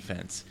 on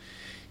defense.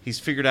 He's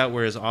figured out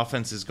where his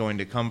offense is going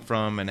to come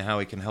from and how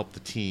he can help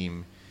the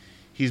team.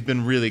 He's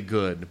been really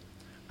good.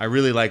 I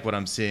really like what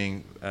I'm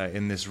seeing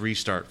in this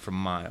restart from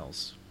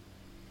Miles."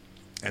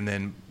 And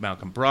then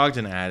Malcolm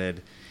Brogdon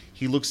added,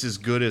 "He looks as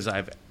good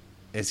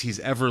as he's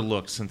ever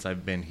looked since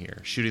I've been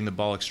here, shooting the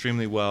ball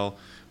extremely well,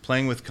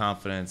 playing with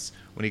confidence.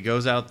 When he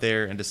goes out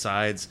there and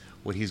decides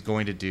what he's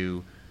going to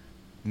do,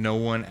 no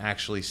one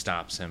actually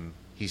stops him.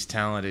 He's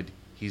talented.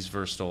 He's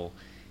versatile.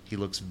 He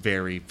looks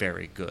very,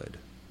 very good."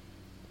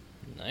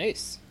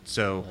 Nice.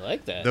 So I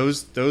like that.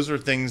 Those are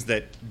things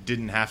that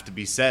didn't have to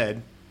be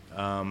said.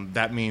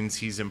 That means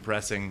he's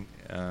impressing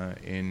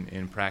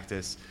in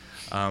practice.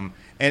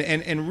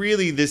 And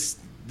really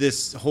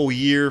this whole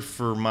year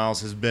for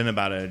Miles has been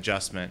about an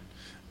adjustment.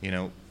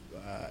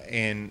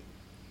 And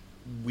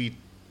we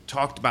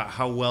talked about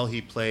how well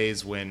he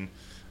plays when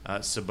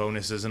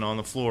Sabonis isn't on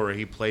the floor.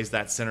 He plays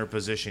that center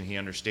position. He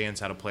understands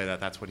how to play that.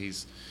 That's what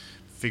he's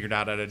figured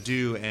out how to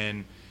do.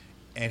 And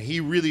he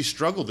really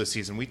struggled this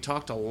season. We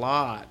talked a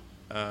lot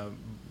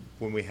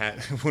when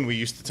we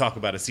used to talk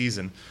about a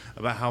season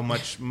about how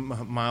much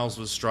Miles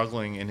was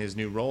struggling in his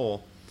new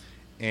role,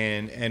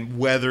 and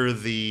whether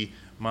the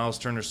Miles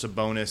Turner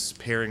Sabonis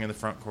pairing in the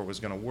front court was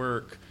going to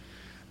work.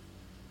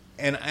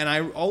 And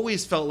I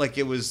always felt like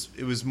it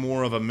was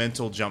more of a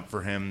mental jump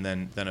for him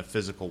than a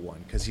physical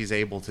one, because he's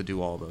able to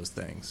do all those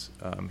things.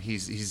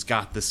 He's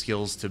got the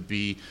skills to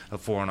be a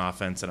 4 on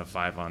offense and a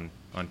 5 on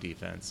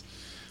defense.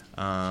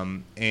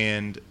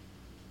 And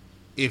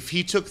if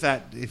he took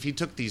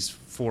these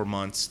 4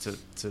 months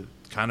to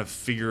kind of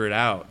figure it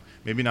out,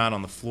 maybe not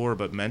on the floor,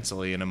 but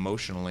mentally and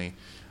emotionally,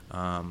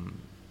 a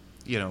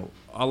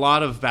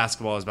lot of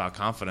basketball is about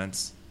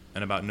confidence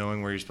and about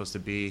knowing where you're supposed to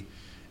be.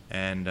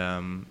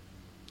 And,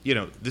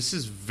 this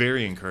is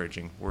very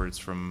encouraging words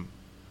from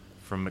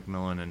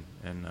McMillan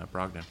and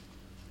Brogdon.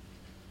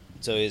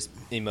 So his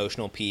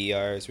emotional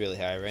PER is really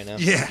high right now?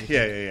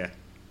 Yeah.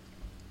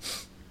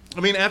 I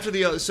mean,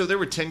 so there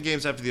were 10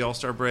 games after the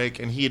All-Star break,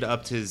 and he had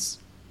upped his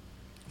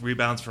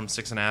rebounds from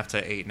 6.5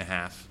 to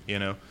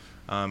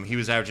 8.5. He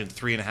was averaging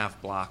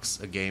 3.5 blocks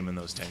a game in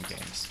those 10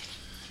 games.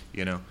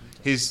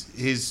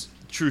 His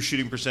true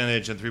shooting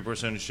percentage and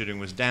 3% shooting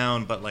was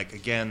down, but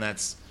again, I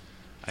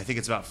think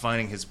it's about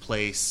finding his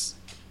place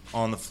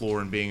on the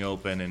floor and being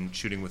open and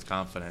shooting with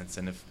confidence.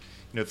 And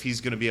if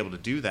he's going to be able to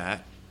do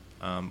that,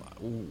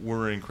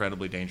 we're an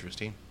incredibly dangerous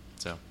team.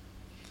 So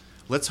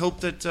let's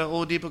hope that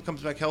Oladipo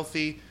comes back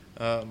healthy.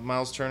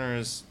 Miles Turner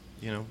has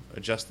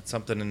adjusted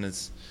something in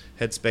his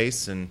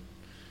headspace, and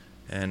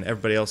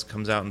everybody else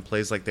comes out and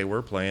plays like they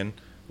were playing.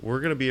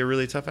 We're going to be a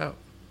really tough out.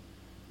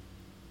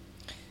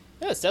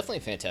 Yeah, it's definitely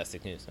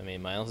fantastic news. I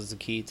mean, Miles is the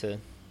key to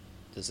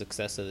the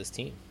success of this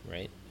team,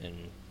 right? And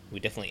we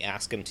definitely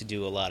ask him to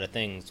do a lot of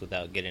things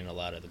without getting a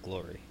lot of the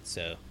glory.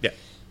 So yeah.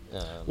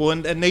 Well,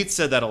 and Nate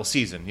said that all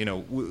season.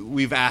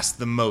 We've asked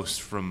the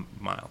most from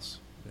Miles,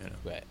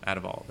 right, out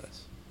of all of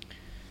this.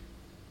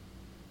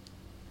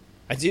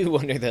 I do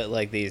wonder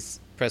that these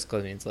press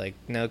clippings,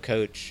 no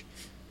coach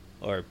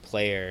or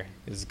player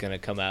is gonna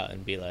come out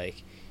and be like,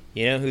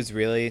 who's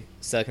really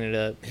sucking it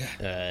up?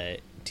 Yeah.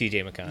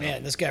 TJ McConnell.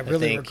 Man, this guy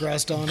really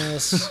regressed on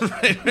us.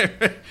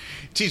 Right.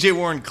 TJ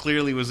Warren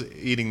clearly was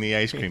eating the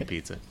ice cream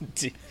pizza.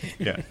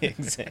 Yeah,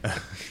 exactly.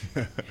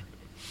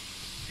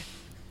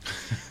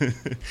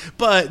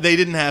 But they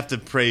didn't have to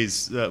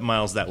praise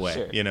Miles that way.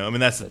 Sure. I mean,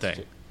 that's the thing.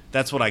 True.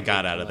 That's what I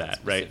got out of that,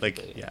 right?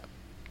 Yeah.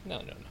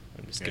 No.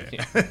 I'm just kidding.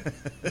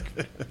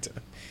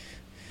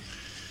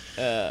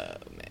 Yeah.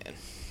 Man.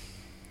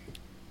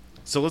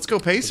 So let's go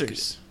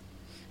Pacers.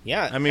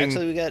 Yeah, I mean,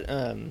 actually, we got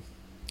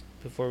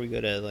before we go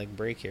to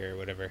break here or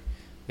whatever,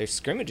 there's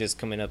scrimmages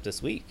coming up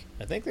this week.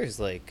 I think there's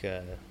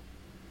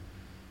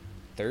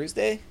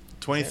Thursday,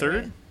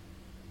 23rd. Right?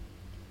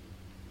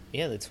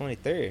 Yeah, the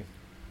 23rd, I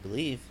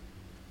believe.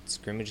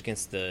 Scrimmage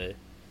against the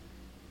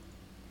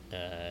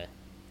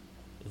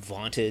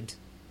vaunted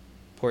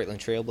Portland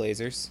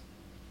Trailblazers.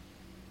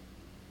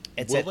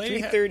 It's at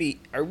 3:30.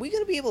 Are we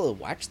going to be able to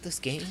watch this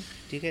game?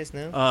 Do you guys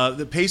know?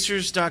 The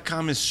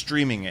Pacers.com is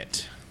streaming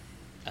it.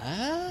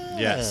 Ah.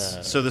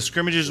 Yes. So the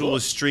scrimmages will be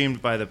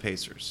streamed by the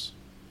Pacers.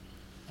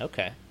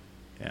 Okay.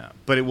 Yeah,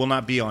 but it will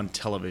not be on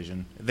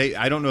television.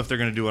 I don't know if they're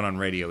going to do it on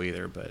radio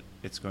either, but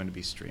it's going to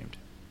be streamed.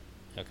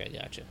 Okay,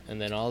 gotcha.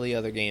 And then all the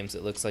other games,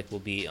 it looks like, will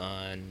be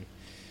on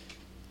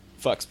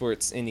Fox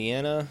Sports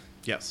Indiana.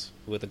 Yes.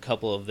 With a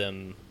couple of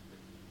them,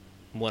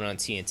 one on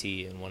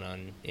TNT and one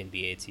on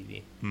NBA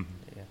TV. Mm-hmm.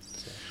 Yeah,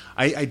 so.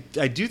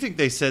 I do think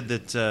they said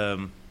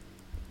that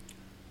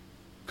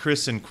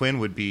Chris and Quinn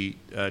would be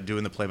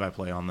doing the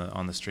play-by-play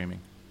on the streaming.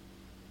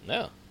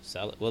 No,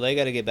 solid. Well, they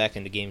got to get back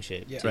into game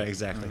shape. Yeah. Right,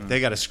 exactly. Mm-hmm.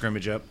 They got a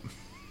scrimmage up.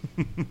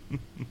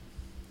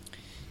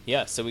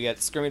 Yeah, so we got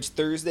scrimmage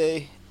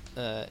Thursday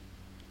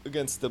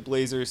against the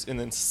Blazers, and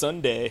then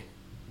Sunday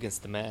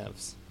against the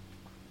Mavs.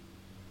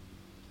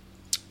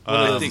 One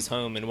of those is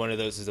home and one of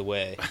those is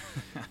away,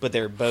 but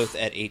they're both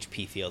at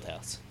HP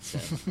Fieldhouse. So.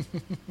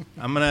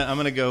 I'm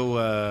gonna go.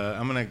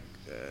 I'm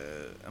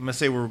gonna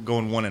say we're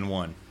going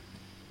 1-1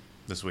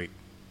 this week.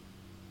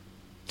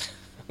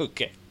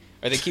 Okay.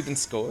 Are they keeping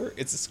score?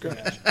 It's a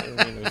scrimmage. I don't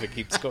even know if they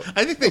keep score.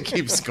 I think they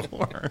keep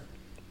score.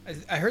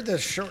 I heard they're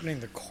shortening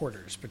the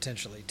quarters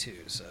potentially too.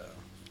 So.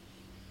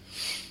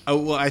 Oh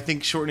well, I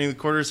think shortening the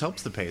quarters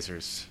helps the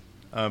Pacers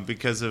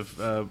because of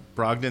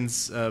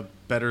Brogdon's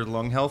better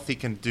lung health. He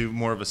can do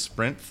more of a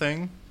sprint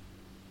thing.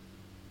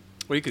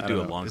 Well, he could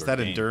do a longer. Is that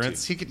game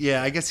endurance? too. He could.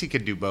 Yeah, I guess he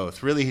could do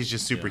both. Really, he's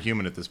just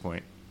superhuman at this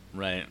point.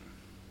 Right.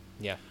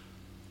 Yeah.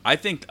 I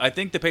think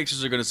the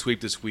Pacers are going to sweep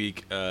this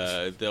week.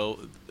 I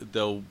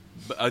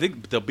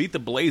think they'll beat the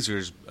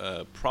Blazers.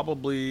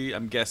 Probably,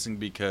 I'm guessing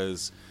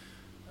because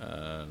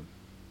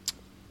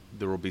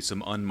there will be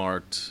some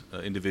unmarked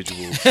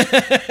individuals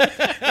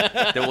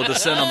that will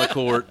descend on the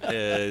court,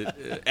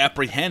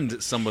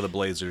 apprehend some of the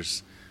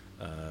Blazers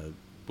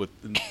with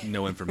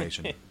no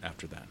information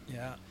after that.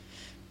 Yeah,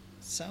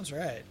 sounds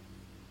right.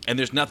 And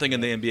there's nothing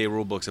in the NBA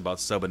rulebooks about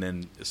subbing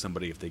in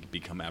somebody if they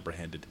become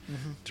apprehended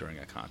during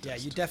a contest. Yeah,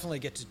 you definitely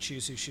get to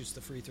choose who shoots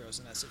the free throws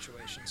in that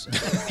situation. So.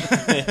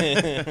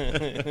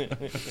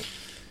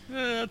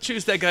 I'll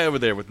choose that guy over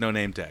there with no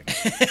name tag.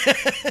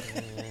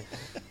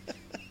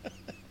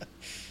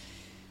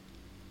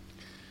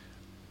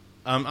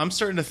 I'm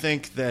starting to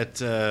think that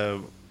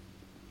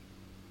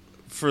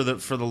for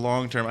the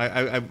long term,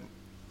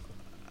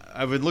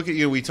 I would look at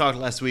you. We talked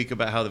last week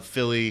about how the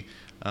Philly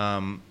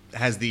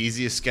has the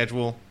easiest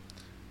schedule,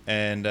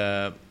 and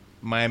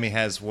Miami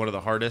has one of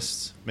the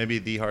hardest, maybe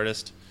the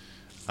hardest.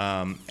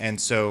 And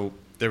so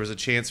there was a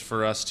chance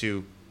for us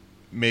to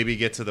maybe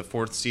get to the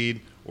 4th seed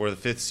or the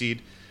 5th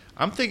seed.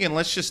 I'm thinking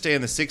let's just stay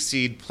in the 6th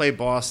seed, play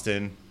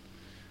Boston,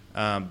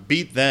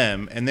 beat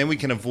them, and then we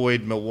can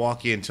avoid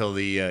Milwaukee until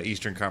the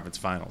Eastern Conference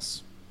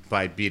Finals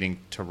by beating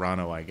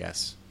Toronto, I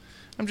guess.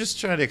 I'm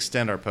just trying to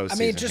extend our postseason. I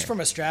mean, just here. from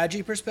a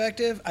strategy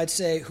perspective, I'd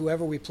say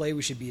whoever we play,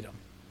 we should beat them.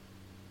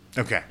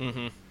 Okay.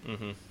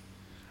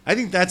 I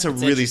think that's a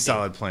really interesting.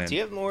 solid plan. Do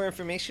you have more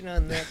information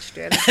on that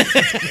strategy?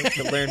 I'd like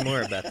to learn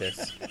more about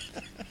this.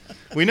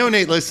 We know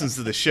Nate listens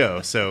to the show,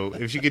 so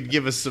if you could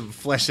give us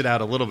flesh it out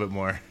a little bit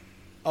more.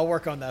 I'll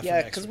work on that. Yeah,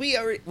 for next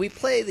because we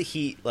play the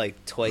Heat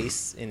like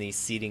twice in these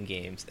seeding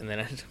games, and then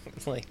I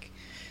don't like.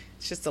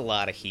 It's just a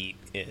lot of Heat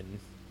in.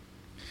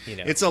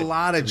 It's a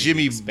lot of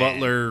Jimmy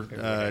Butler,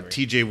 whatever.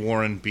 T.J.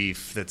 Warren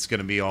beef that's going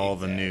to be all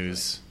the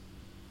news.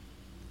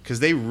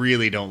 Because they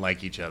really don't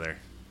like each other.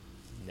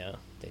 No,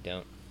 they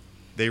don't.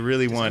 They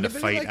really Does wanted to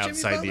anybody fight like Jimmy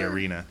outside the Butler?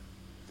 arena.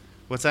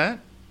 What's that?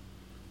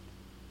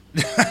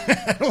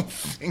 I don't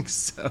think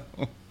so.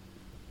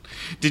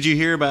 Did you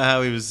hear about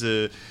how he was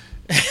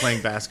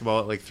playing basketball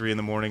at like 3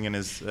 a.m. in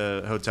his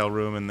hotel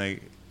room and they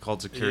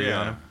called security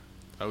on him?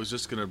 I was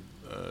just gonna.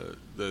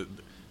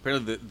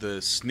 Apparently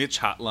the snitch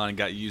hotline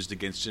got used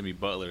against Jimmy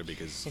Butler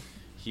because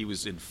he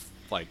was in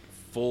like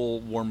full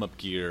warm up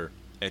gear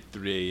at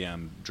 3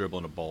 a.m.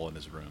 dribbling a ball in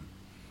his room.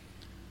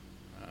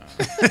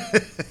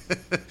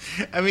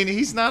 I mean,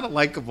 he's not a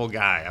likable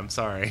guy. I'm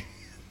sorry.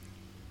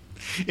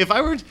 If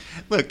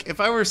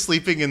I were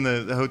sleeping in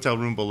the hotel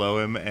room below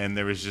him and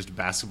there was just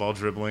basketball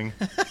dribbling,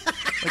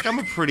 like I'm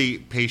a pretty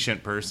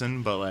patient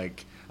person, but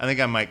like I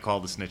think I might call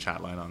the snitch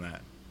hotline on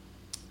that.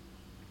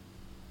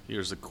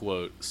 Here's a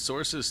quote.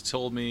 Sources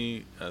told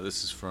me,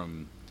 this is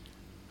from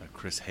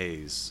Chris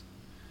Hayes.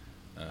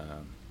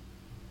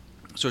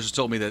 Sources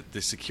told me that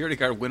the security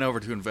guard went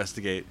over to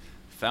investigate,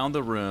 found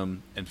the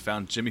room, and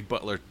found Jimmy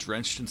Butler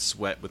drenched in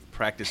sweat with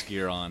practice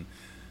gear on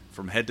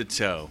from head to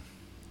toe.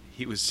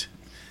 He was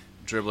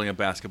dribbling a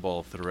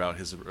basketball throughout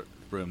his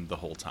room the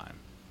whole time.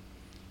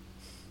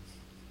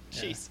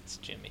 Jesus,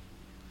 Jimmy.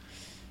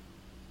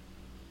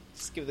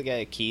 Just give the guy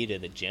a key to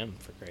the gym,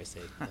 for Christ's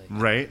sake. Like,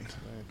 Right.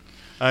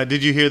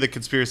 Did you hear the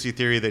conspiracy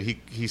theory that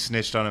he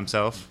snitched on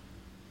himself?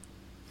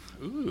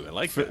 Ooh, I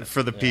like that.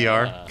 For the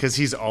PR? Because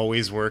he's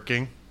always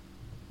working.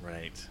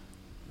 Right.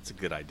 That's a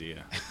good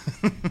idea.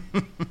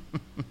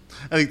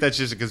 I think that's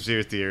just a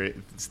conspiracy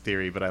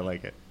theory, but I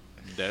like it.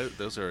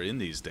 Those are in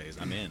these days.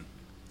 I'm in.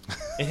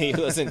 And he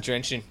wasn't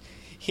drenching.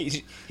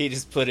 He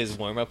just put his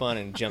warm up on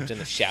and jumped in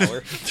the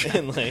shower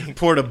and like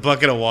Poured a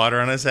bucket of water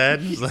on his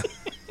head.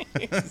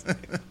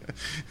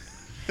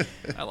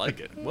 I like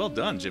it. Well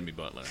done, Jimmy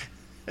Butler.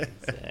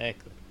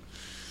 exactly.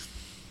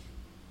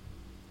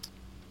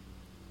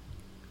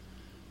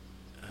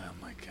 Oh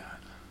my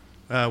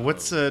God.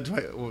 What's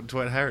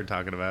Dwight Howard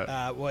talking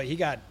about? well, he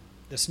got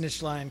the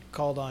snitch line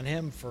called on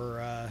him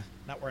for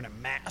not wearing a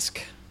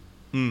mask.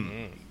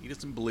 He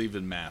doesn't believe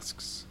in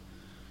masks.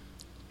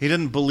 He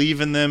doesn't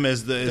believe in them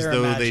as They're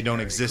though they don't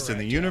imaginary, exist in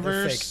the correct, yeah, they're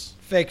universe.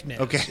 fake news.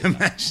 Okay, you know.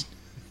 imagine.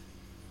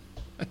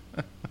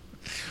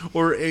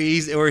 or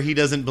he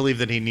doesn't believe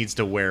that he needs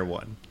to wear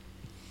one.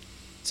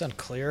 It's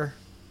unclear.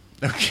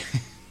 Okay.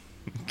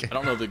 I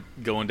don't know that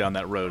going down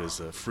that road is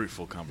a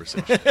fruitful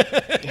conversation.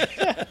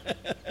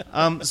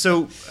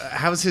 So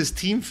how's his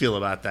team feel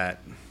about that?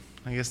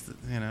 I guess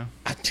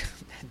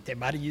They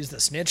might have used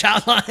the snitch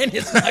hotline.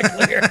 It's not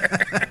clear.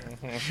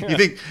 You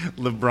think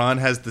LeBron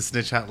has the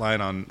snitch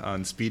hotline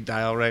on speed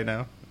dial right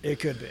now? It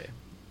could be.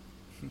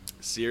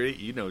 Siri,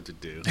 you know what to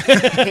do.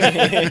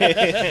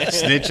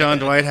 Snitch on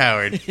Dwight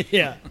Howard.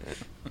 Yeah.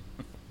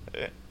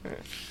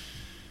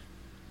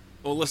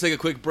 Well, let's take a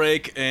quick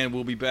break, and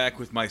we'll be back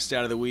with my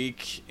stat of the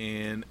week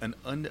and an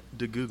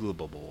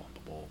undegoogleable.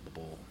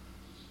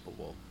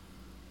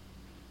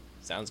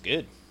 Sounds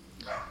good.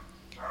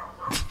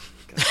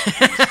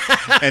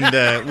 And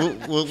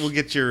we'll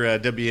get your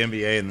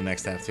WNBA in the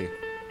next half too.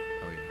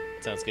 Oh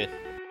yeah. Sounds good.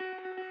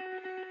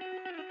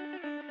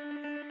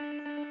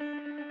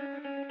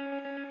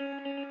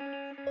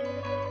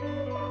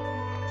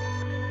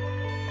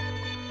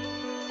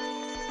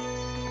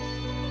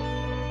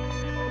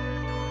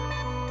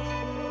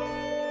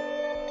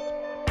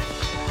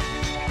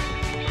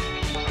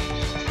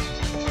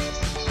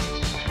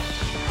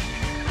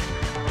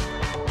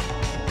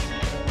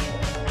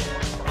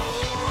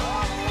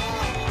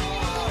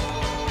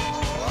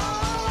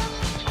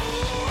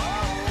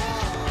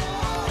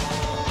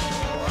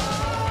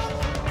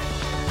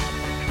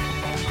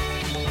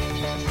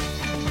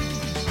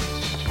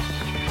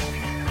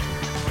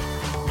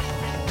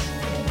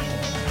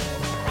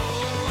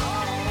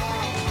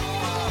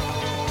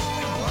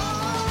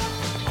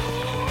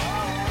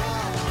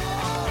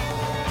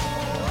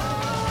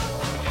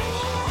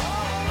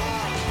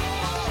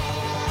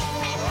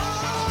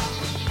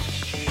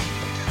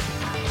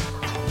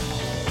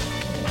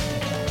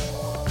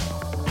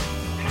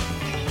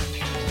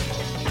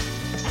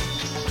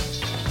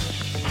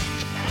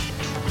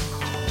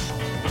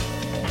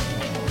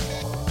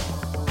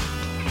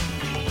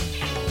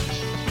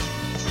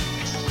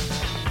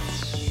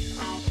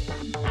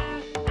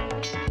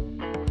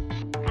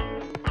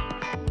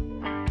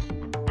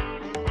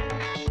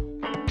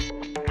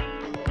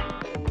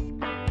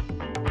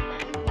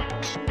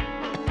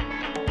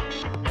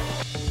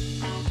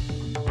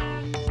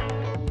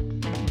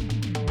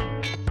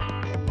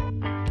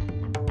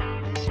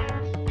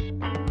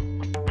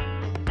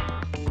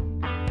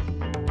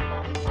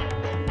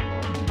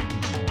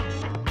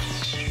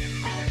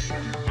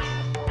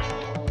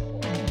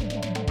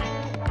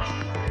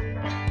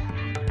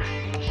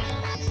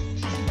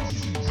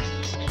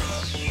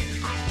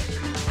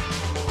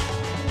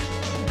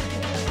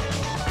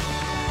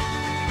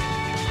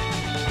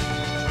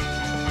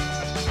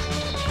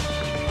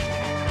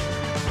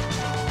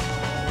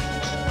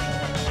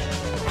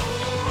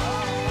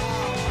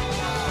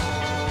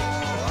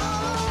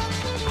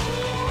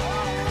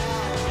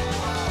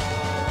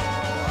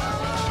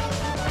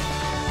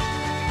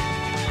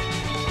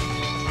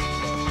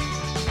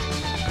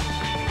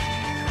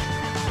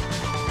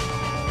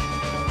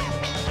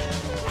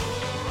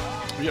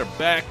 We are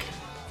back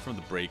from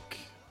the break.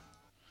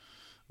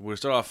 We're going to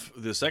start off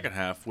the second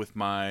half with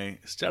my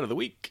stat of the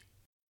week.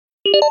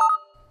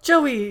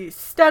 Joey,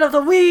 stat of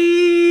the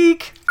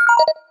week.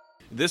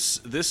 This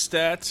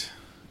stat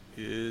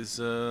is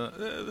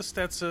this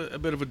stat's a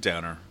bit of a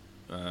downer,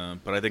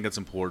 but I think it's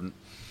important.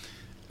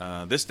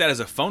 This stat is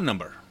a phone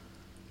number,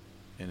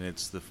 and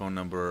it's the phone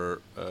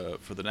number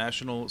for the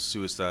National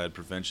Suicide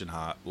Prevention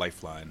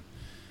Lifeline.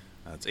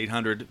 It's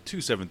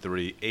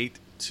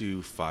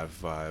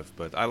 800-273-8255.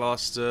 But I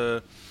lost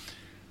one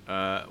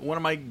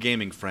of my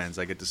gaming friends.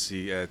 I get to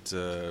see at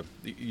I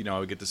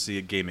would get to see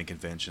at gaming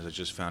conventions. I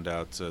just found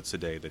out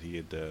today that he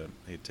had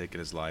taken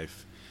his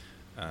life,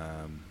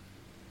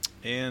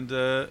 and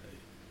there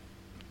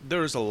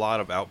was a lot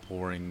of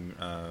outpouring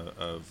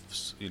of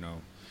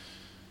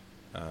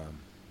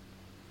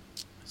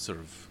sort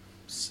of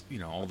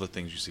all the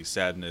things you see,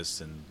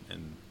 sadness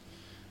and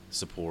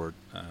support.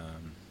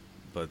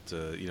 But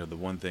the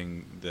one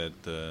thing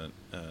that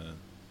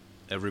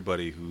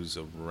everybody who's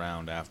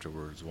around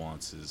afterwards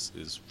wants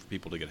is for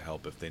people to get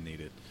help if they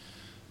need it.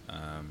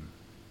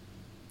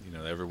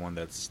 Everyone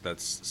that's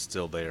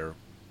still there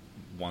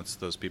wants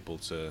those people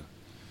to.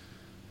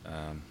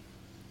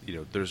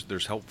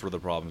 There's help for the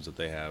problems that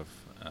they have.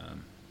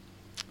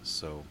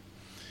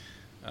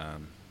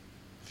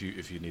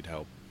 If you need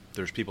help,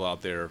 there's people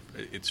out there.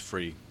 It's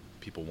free.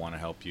 People want to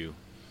help you.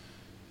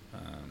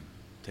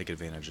 Take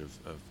advantage of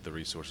the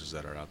resources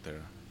that are out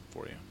there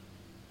for you.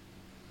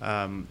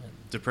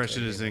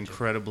 Depression is an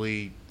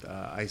incredibly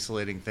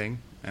isolating thing,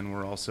 and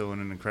we're also in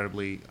an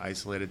incredibly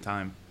isolated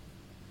time.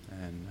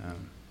 And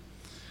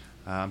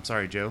I'm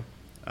sorry, Joe.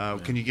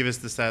 Can you give us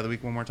the stat of the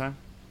week one more time?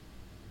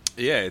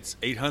 Yeah, it's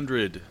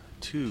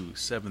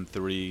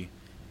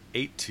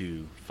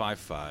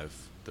 800-273-8255.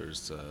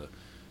 There's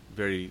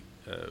very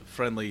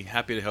friendly,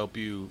 happy to help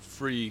you,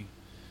 free,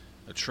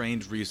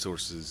 trained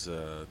resources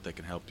that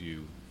can help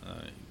you,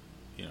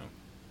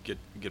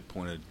 get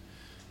pointed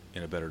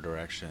in a better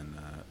direction.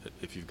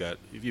 If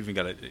you've even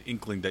got an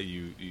inkling that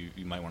you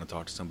might want to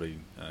talk to somebody,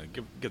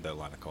 give that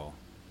line a call.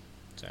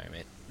 Sorry,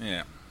 mate.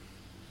 Yeah.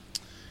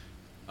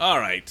 All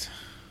right.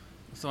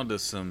 Let's on to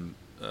some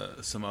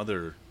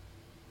other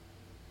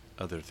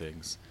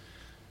things.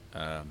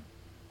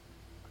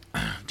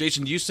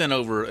 Jason, you sent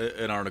over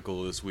an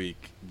article this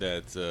week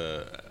that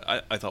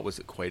I thought was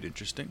quite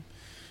interesting.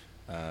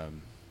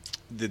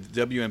 The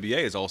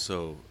WNBA is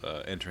also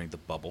entering the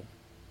bubble,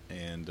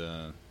 and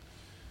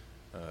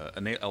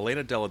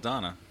Elena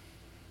Deladonna,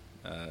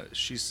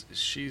 she's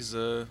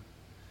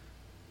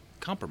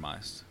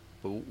compromised.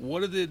 But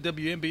what did the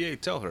WNBA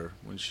tell her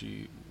when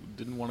she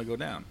didn't want to go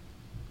down?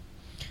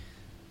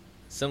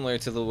 Similar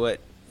to what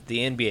the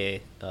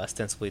NBA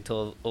ostensibly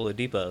told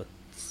Oladipo,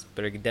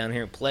 better get down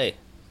here and play,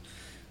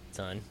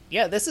 son.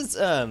 Yeah, this is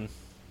a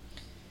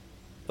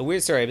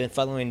weird story I've been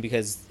following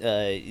because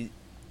Elena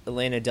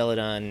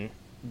Deladon,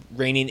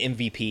 reigning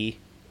MVP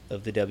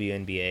of the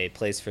WNBA,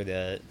 plays for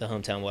the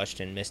hometown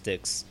Washington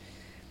Mystics,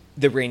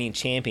 the reigning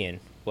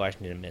champion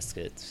Washington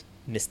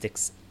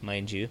Mystics,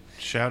 mind you.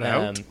 Shout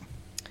out.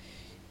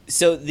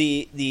 So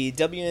the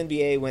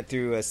WNBA went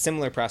through a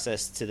similar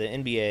process to the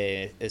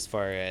NBA as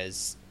far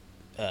as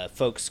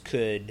folks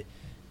could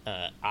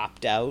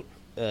opt out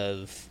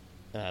of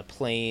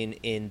playing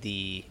in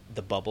the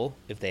bubble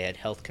if they had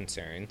health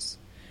concerns.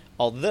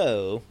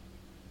 Although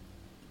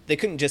they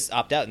couldn't just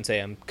opt out and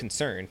say, I'm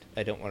concerned,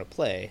 I don't want to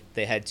play.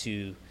 They had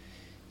to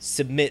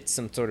submit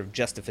some sort of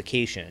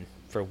justification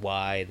for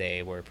why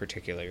they were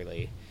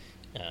particularly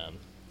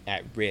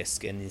at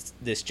risk. And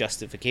this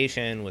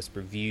justification was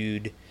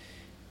reviewed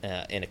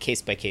in a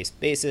case-by-case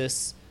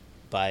basis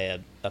by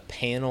a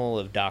panel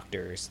of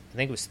doctors. I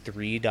think it was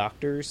 3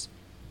 doctors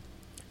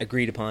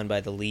agreed upon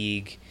by the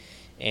league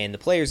and the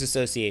Players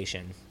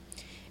Association.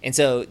 And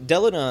so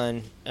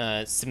Deladon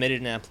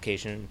submitted an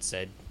application and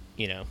said,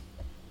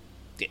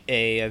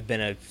 I've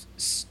been a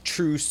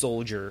true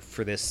soldier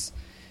for the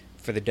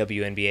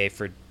WNBA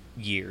for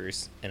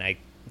years, and I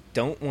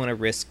don't want to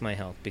risk my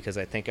health because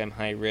I think I'm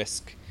high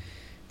risk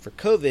for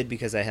COVID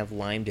because I have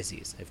Lyme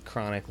disease. I have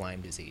chronic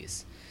Lyme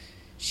disease.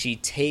 She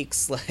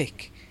takes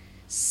like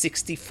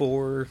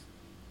 64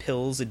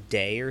 pills a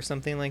day or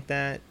something like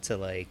that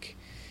to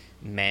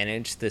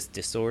manage this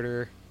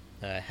disorder.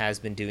 Has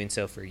been doing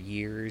so for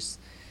years.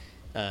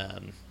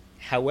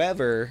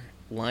 However,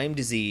 Lyme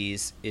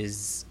disease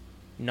is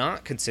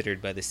not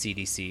considered by the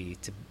CDC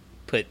to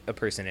put a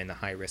person in the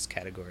high-risk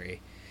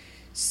category.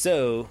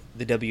 So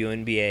the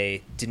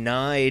WNBA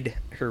denied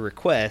her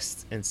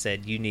request and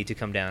said, you need to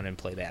come down and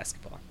play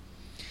basketball.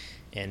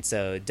 And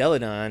so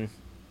Deladon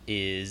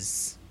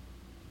is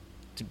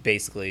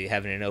basically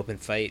having an open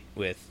fight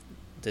with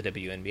the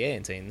WNBA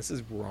and saying, this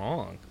is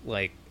wrong.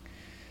 Like,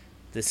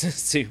 this is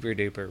super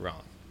duper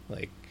wrong.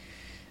 Like,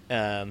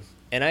 and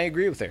I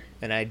agree with her.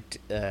 And I,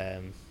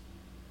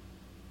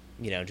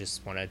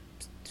 just want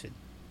to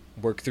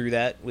work through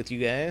that with you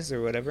guys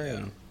or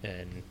whatever. Yeah.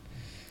 And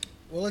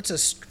well,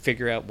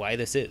 figure out why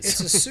this is. It's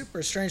a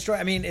super strange story.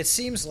 I mean, it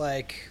seems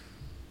like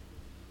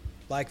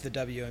the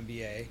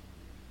WNBA,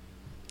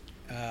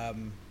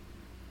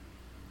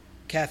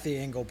 Kathy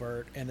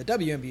Engelbert and the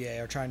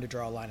WNBA are trying to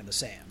draw a line in the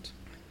sand,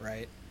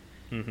 right?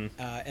 Mm-hmm.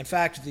 In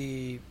fact,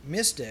 the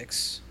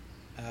Mystics,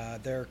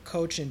 their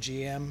coach and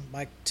GM,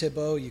 Mike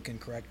Thibault, you can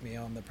correct me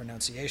on the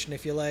pronunciation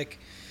if you like,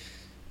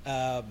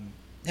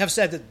 have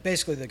said that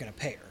basically they're going to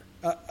pay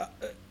her.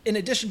 In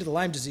addition to the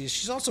Lyme disease,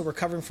 she's also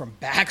recovering from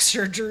back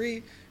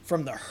surgery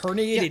from the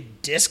herniated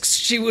discs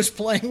she was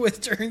playing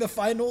with during the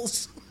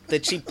finals.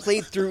 That she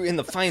played through in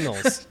the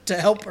finals. To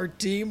help her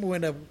team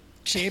win a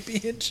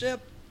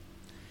championship.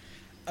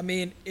 I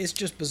mean, it's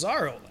just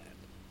bizarro land.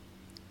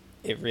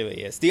 It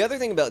really is. The other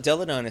thing about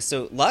Deladon is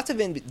so lots of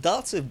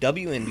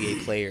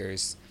WNBA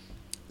players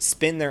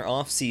spend their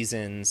off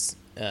seasons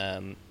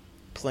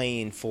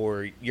playing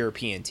for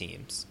European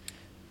teams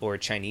or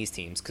Chinese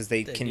teams because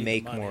they can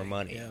make more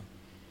money. Yeah.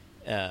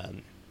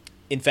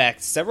 In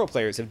fact, several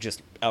players have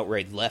just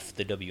outright left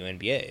the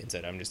WNBA and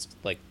said, "I'm just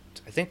like."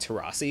 I think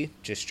Tarasi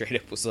just straight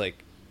up was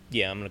like,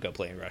 "Yeah, I'm gonna go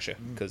play in Russia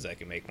because I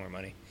can make more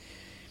money."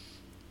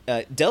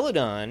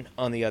 Deladon,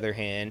 on the other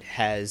hand,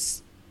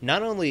 has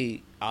not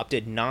only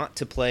opted not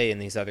to play in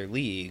these other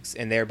leagues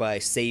and thereby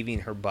saving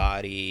her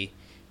body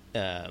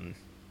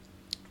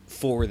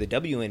for the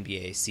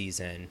WNBA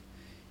season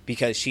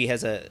because she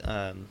has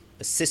a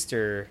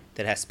sister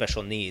that has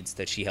special needs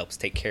that she helps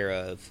take care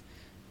of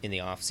in the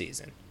off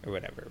season or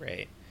whatever,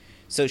 right?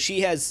 So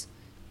she has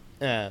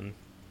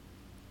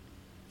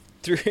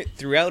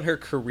throughout her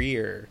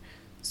career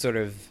sort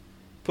of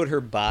put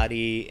her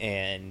body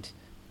and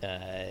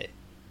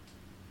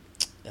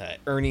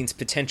earnings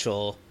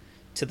potential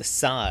to the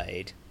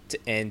side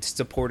and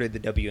supported the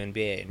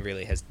WNBA and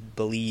really has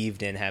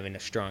believed in having a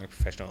strong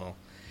professional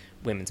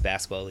women's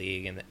basketball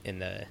league in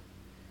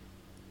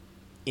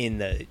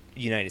the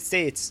United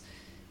States,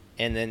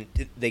 and then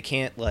they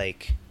can't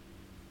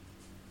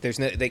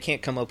they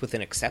can't come up with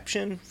an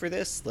exception for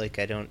this. Like,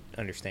 I don't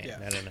understand. Yeah.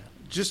 I don't know.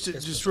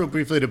 Just real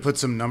briefly to put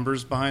some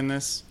numbers behind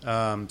this.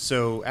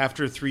 So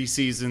after 3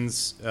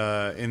 seasons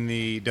in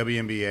the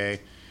WNBA,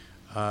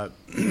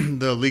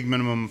 the league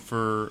minimum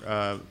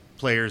for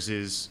players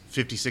is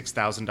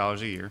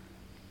 $56,000 a year.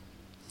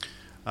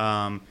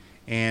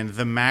 And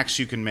the max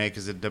you can make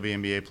as a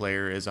WNBA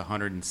player is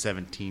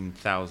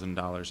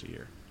 $117,000 a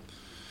year.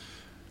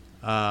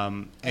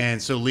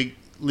 And so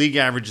league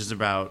average is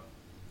about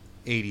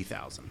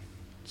 80,000,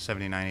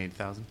 79,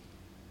 80,000.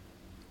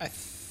 I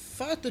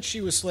thought that she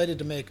was slated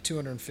to make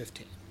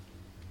 215.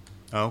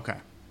 Oh, okay.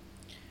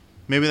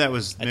 Maybe that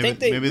was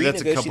maybe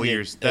that's a couple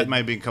years. That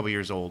might be a couple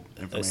years old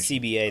information. A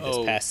CBA this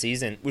past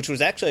season, which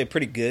was actually a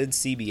pretty good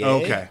CBA.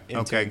 Okay. In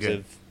Okay. terms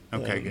Good.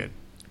 Of, okay. Good.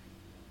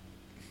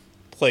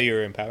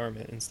 Player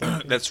empowerment and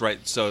stuff. That's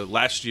right. So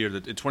last year,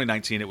 in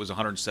 2019, it was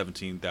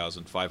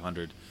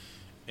 117,500,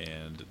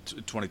 and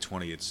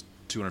 2020 it's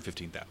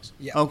 215,000.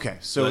 Yeah. Okay.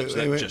 So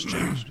that just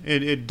changed.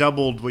 It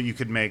doubled what you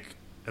could make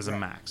as a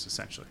max,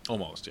 essentially.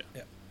 Almost, yeah.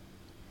 Yeah.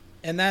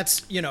 And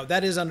that's,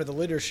 that is under the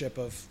leadership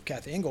of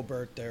Kathy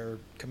Engelbert, their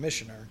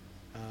commissioner.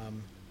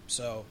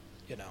 So,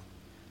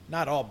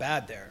 not all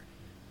bad there.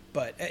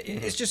 But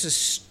it's just a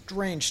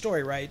strange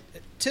story, right?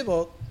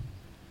 Thibault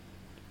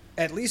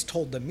at least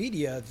told the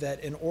media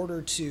that in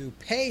order to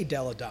pay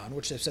Deladon,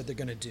 which they've said they're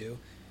going to do,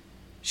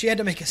 she had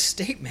to make a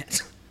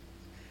statement,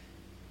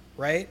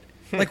 right?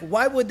 Like,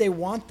 why would they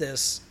want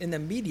this in the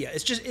media?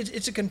 It's just,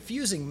 it's a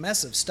confusing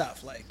mess of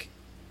stuff. Like,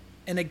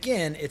 and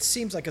again, it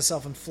seems like a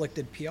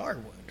self-inflicted PR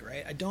wound,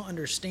 right? I don't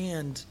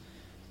understand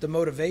the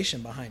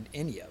motivation behind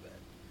any of it.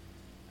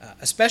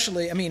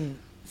 Especially, I mean,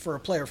 for a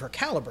player of her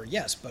caliber,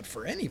 yes, but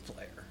for any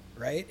player,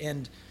 right?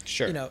 And,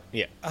 Sure.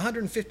 Yeah.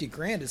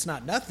 $150,000 is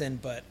not nothing,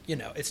 but,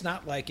 it's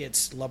not like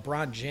it's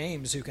LeBron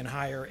James who can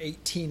hire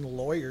 18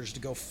 lawyers to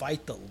go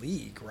fight the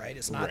league, right?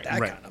 It's not that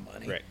kind of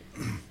money. Right.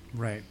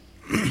 Right.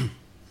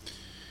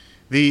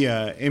 The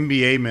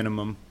NBA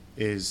minimum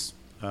is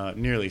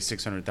nearly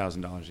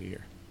 $600,000 a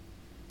year.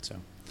 So,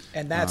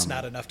 and that's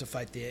not enough to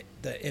fight the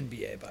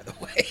NBA, by the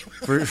way.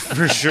 for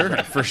sure.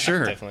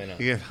 Definitely not.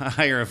 You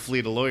hire a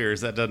fleet of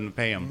lawyers, that doesn't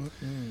pay them.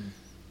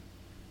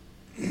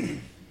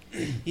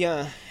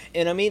 Yeah,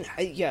 and I mean,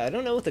 I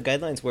don't know what the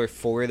guidelines were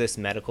for this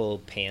medical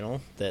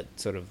panel that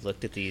sort of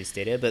looked at these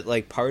data, but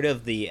like part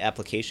of the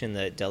application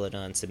that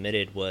Deladon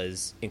submitted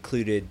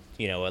included,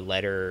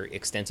 a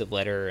extensive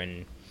letter,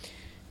 and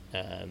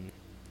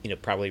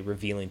probably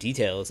revealing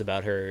details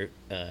about her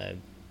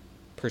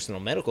personal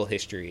medical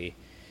history,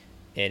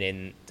 and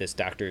in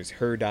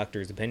her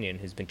doctor's opinion,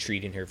 who's been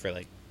treating her for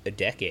like a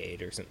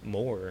decade or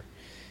more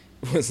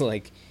was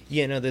like,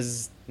 yeah, no, this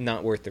is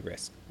not worth the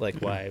risk. Like,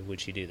 why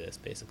would she do this,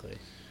 basically?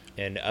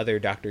 And other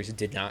doctors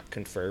did not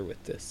confer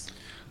with this.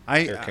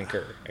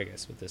 Concur, I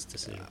guess, with this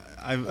decision.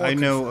 I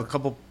know a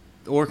couple...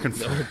 Or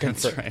confer.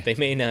 That's right. They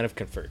may not have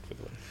conferred with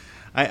one.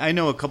 I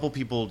know a couple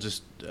people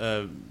just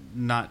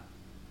not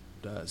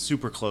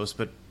super close,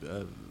 but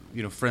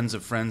friends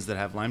of friends that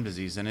have Lyme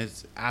disease, and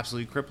it's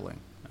absolutely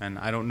crippling. And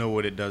I don't know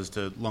what it does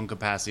to lung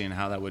capacity and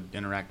how that would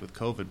interact with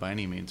COVID by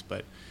any means,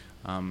 but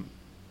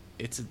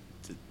it's a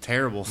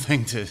terrible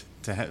thing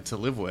to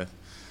live with.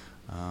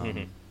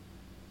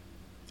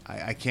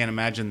 I can't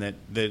imagine that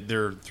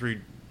there are 3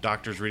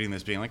 doctors reading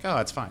this being like, "Oh,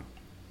 it's fine."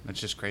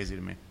 That's just crazy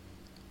to me.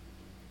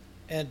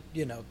 And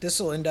this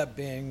will end up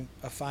being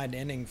a fine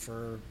inning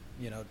for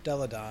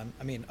Deladon.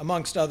 I mean,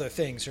 amongst other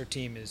things, her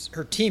team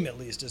at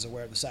least is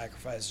aware of the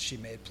sacrifices she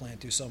made playing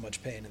through so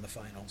much pain in the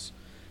finals.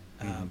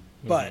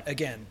 But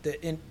again,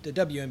 the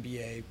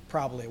WNBA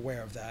probably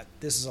aware of that.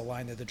 This is a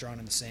line that they're drawn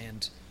in the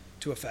sand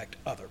to affect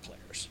other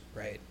players,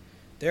 right?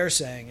 They're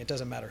saying it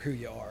doesn't matter who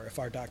you are. If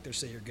our doctors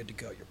say you're good to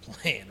go, you're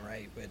playing,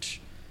 right? Which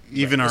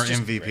even our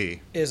MVP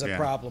is a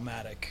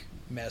problematic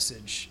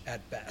message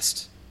at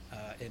best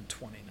in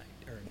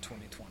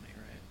 2020,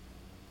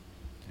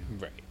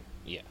 right? Right.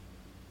 Yeah.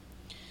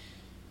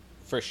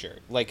 For sure.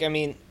 Like, I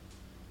mean,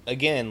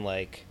 again,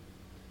 like,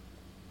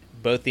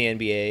 both the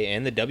NBA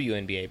and the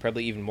WNBA,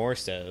 probably even more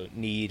so,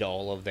 need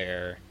all of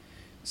their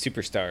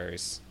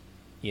superstars,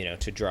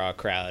 to draw a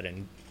crowd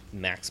and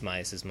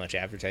maximize as much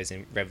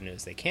advertising revenue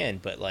as they can.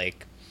 But,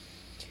 like,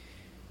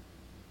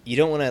 you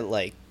don't want to,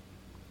 like,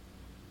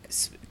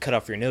 cut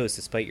off your nose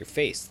to spite your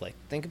face. Like,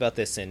 think about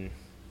this in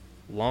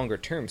longer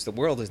terms. The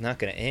world is not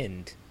going to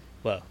end.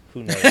 Well,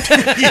 who knows?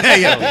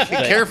 yeah. Be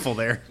careful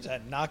there. Is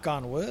that knock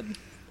on wood?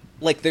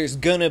 Like, there's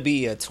gonna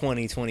be a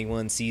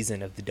 2021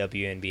 season of the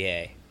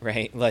WNBA,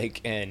 right?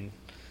 Like, and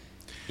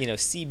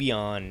see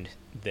beyond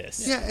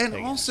this. Yeah, and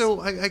also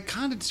I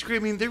kind of disagree. I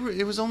mean,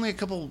 it was only a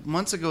couple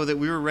months ago that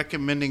we were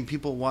recommending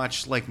people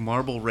watch like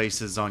marble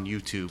races on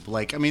YouTube.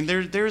 Like, I mean,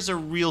 there's a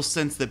real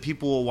sense that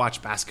people will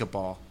watch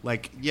basketball.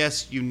 Like,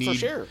 yes, you need.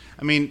 For sure.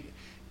 I mean,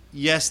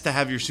 yes, to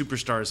have your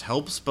superstars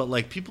helps, but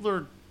like people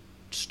are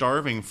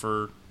starving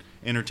for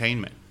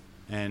entertainment,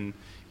 and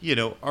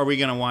are we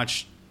going to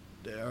watch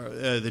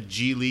the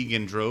G League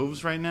in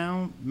droves right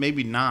now?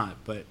 Maybe not,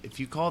 but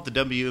if you call it the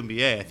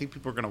WNBA, I think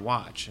people are going to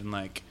watch, and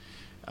like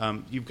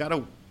you've got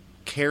to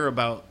care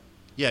about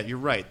you're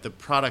right, the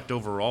product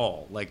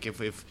overall. Like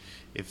if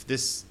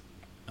this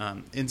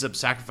ends up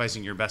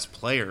sacrificing your best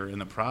player in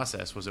the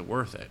process, was it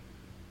worth it?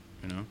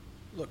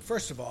 Look,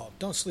 first of all,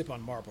 don't sleep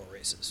on marble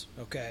races,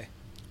 okay?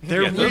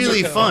 They're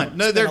really fun.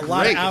 No, they're a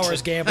lot great. of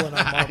hours gambling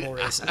on marble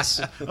races.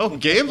 Oh,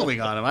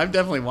 gambling on them. I've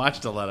definitely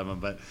watched a lot of them,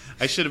 but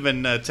I should have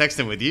been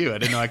texting with you. I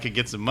didn't know I could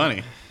get some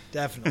money.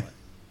 Definitely.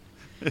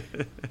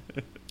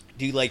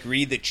 Do you like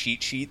read the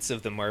cheat sheets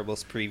of the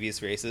marbles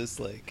previous races,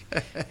 like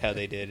how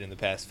they did in the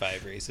past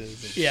 5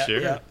 races? Yeah,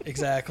 sure. Yeah,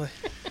 exactly.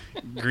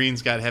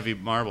 Green's got heavy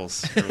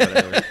marbles or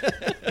whatever.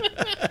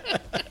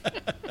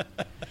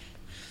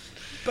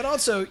 But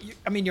also,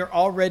 I mean, you're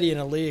already in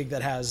a league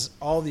that has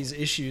all these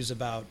issues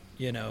about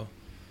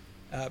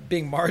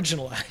being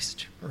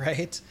marginalized,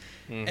 right?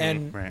 Mm-hmm.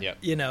 And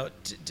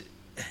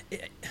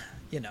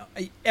Yep.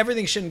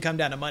 Everything shouldn't come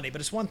down to money.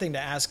 But it's one thing to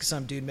ask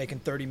some dude making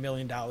 $30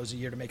 million a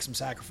year to make some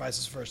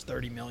sacrifices for his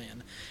 $30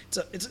 million.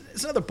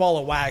 It's another ball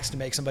of wax to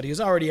make somebody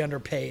who's already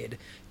underpaid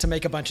to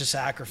make a bunch of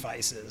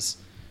sacrifices.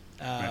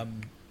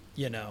 When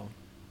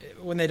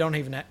they don't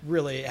even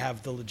really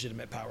have the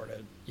legitimate power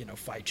to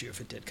fight you if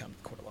it did come to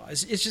court of law.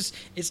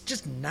 It's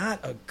just not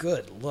a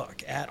good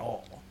look at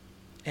all.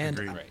 And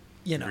Agreed.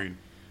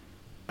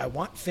 I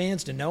want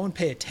fans to know and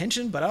pay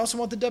attention, but I also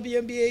want the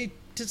WNBA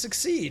to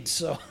succeed.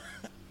 So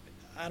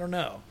I don't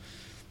know.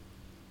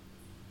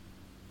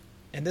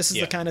 And this is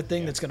the kind of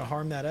thing that's going to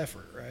harm that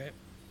effort, right?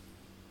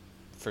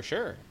 For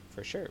sure.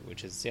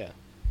 Which is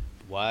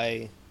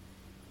why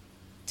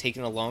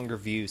taking a longer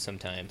view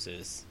sometimes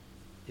is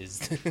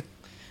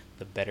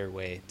the better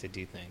way to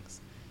do things.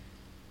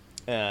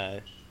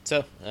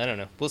 So I don't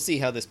know. We'll see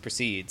how this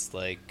proceeds.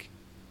 Like,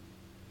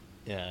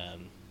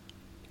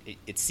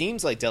 it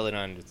seems like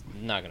Deladon is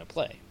not going to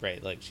play,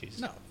 right? Like she's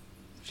not.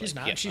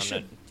 Yeah, she I'm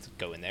should not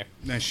go in there.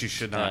 No, she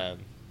should not.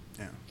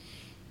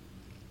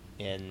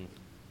 And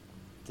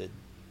the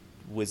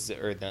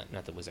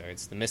not the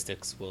Wizards, the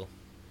Mystics will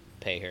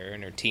pay her,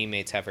 and her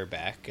teammates have her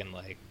back, and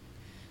like,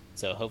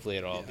 so hopefully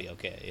it'll all be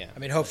okay. Yeah. I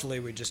mean, hopefully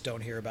we just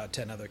don't hear about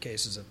 10 other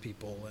cases of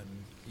people and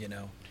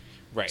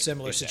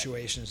similar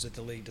situations that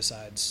the league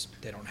decides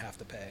they don't have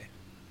to pay.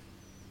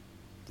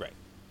 Right.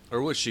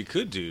 Or what she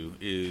could do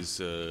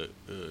is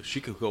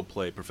she could go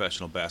play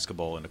professional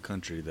basketball in a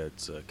country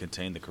that's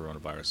contained the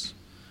coronavirus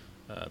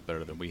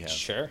better than we have.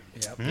 Sure.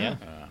 Yep. Yeah.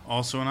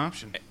 Also an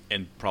option.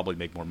 And probably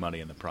make more money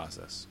in the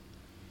process.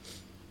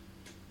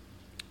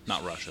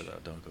 Not Russia, though.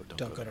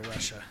 Don't go to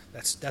Russia.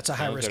 That's a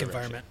high-risk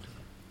environment.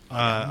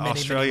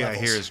 Australia, I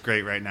many hear, is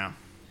great right now.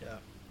 Yeah.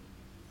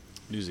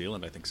 New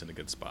Zealand, I think, is in a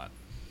good spot.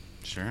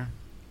 Sure.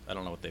 I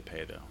don't know what they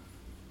pay though.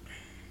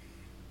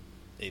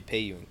 They pay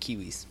you in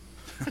kiwis.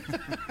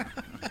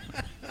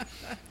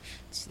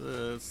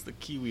 It's the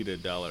kiwi to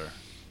dollar.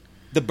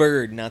 The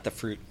bird, not the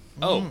fruit.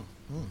 Oh,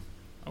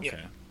 okay.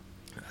 Yeah.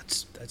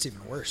 That's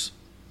even worse.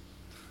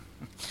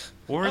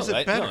 Or is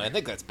it better? No, I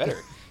think that's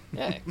better.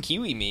 Yeah,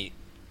 kiwi meat.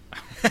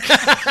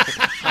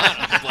 Hot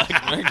on the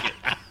black market.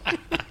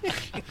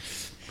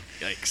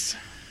 Yikes!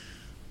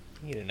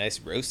 You get a nice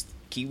roast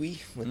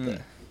kiwi with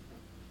the.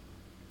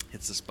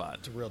 It's the spot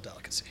It's a real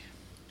delicacy.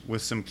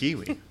 With some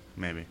kiwi,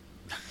 maybe.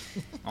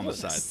 on the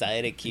side.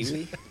 Side of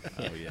kiwi.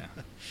 Oh yeah.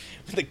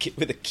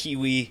 with a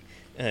kiwi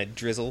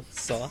drizzle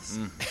sauce.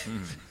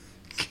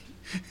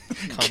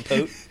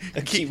 Compote.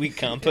 A kiwi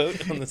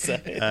compote on the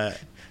side.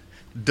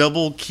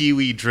 Double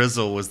Kiwi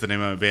Drizzle was the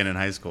name of a band in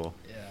high school.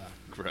 Yeah.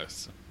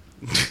 Gross.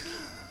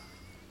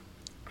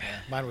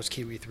 Mine was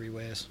kiwi 3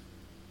 ways.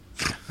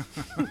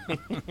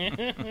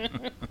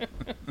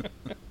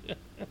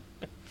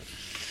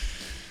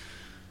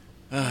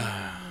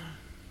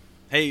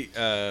 Hey,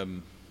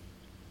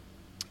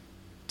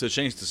 to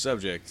change the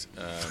subject,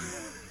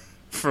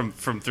 From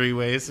 3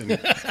 ways and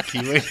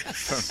kiwi.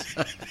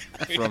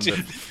 from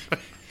the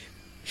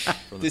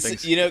This,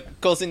 things. you know,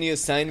 Colson, you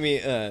assigned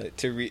me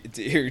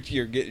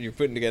you're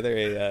putting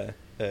together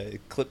a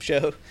clip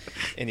show,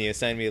 and you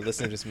assigned me to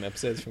listen to some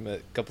episodes from a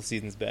couple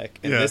seasons back,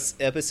 and Yeah. this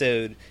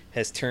episode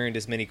has turned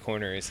as many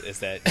corners as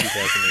that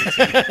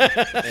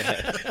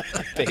 2018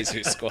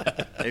 Pacers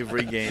squad.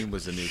 Every game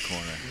was a new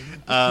corner.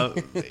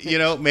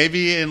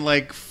 Maybe in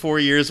like 4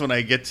 years when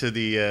I get to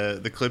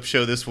the clip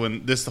show,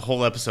 the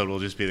whole episode will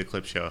just be the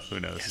clip show. Who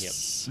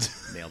knows?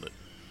 Nailed it.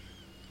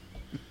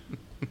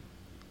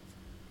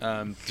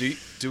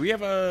 Do we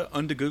have a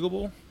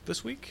Undegoogable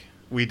this week?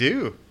 We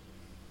do.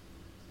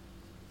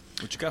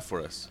 What you got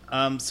for us?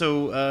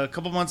 So a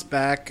couple months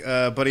back,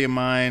 a buddy of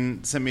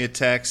mine sent me a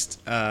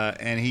text,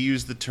 and he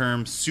used the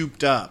term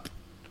 "souped up."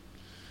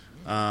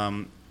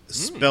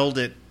 Spelled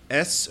it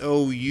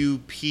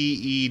SOUPED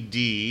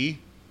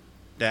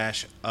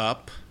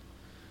 -up,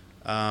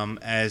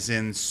 as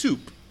in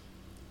soup.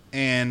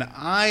 And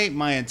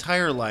my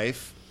entire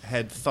life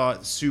had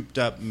thought "souped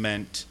up"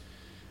 meant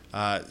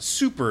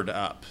supered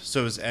up.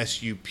 So it's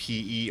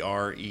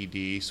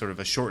SUPERED, sort of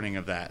a shortening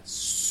of that,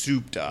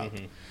 souped up.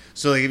 Mm-hmm.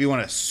 So like if you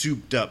want a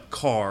souped up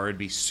car, it'd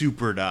be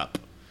supered up.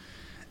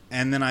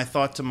 And then I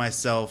thought to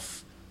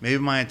myself, maybe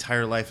my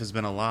entire life has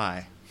been a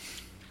lie.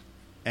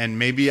 And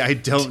maybe I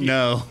don't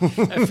know.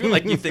 I feel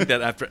like you think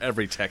that after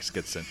every text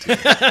gets sent to you.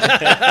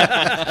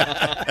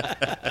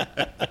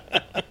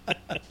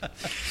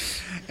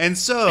 And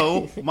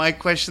so my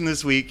question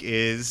this week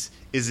is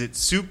it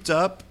souped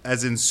up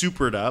as in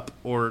supered up,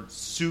 or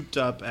souped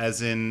up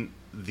as in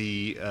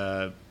the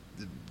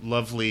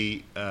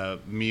lovely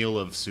meal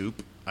of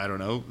soup? I don't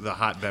know, the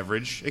hot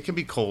beverage. It can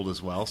be cold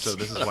as well, so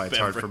this is why it's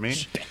hard for me.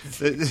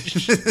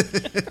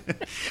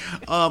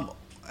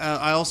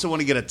 I also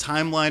want to get a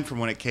timeline from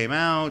when it came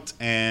out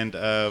and,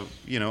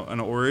 an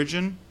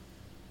origin,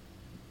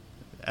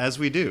 as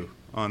we do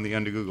on the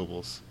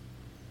Undegoogleables.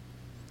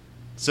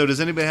 So does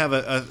anybody have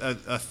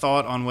a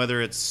thought on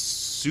whether it's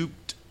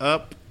souped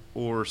up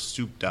or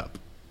souped up?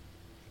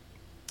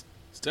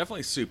 It's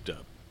definitely souped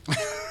up.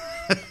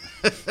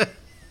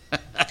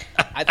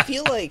 I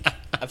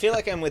feel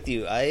like I'm with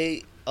you.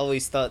 I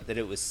always thought that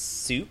it was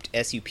souped,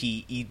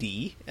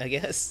 SUPED, I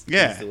guess.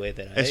 Yeah, is the way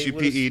that I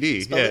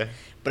SUPED, spelled yeah. it.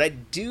 But I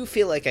do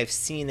feel like I've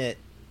seen it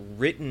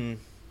written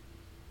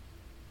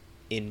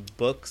in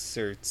books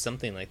or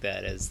something like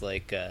that as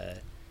like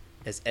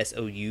as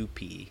SOUP.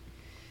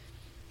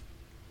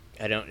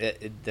 I don't.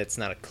 That's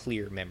not a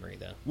clear memory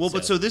though. Well,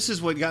 but so this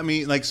is what got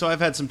me so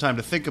I've had some time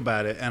to think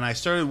about it, and I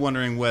started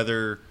wondering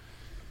whether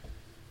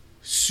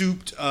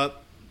souped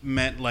up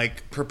meant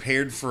like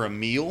prepared for a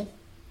meal,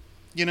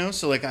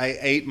 so like I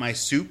ate my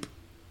soup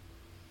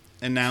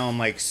and now I'm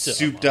like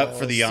souped up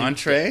for the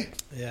entree.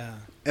 Yeah.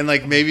 And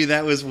like maybe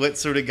that was what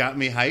sort of got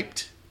me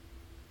hyped.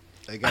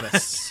 I got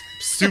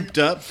souped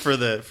up for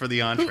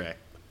the entree.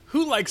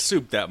 Who likes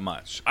soup that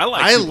much? I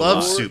like. I soup love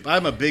a lot. soup.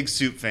 I'm a big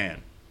soup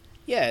fan.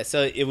 yeah,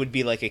 so it would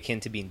be like akin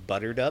to being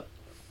buttered up.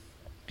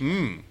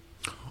 Oh,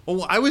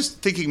 I was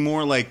thinking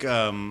more like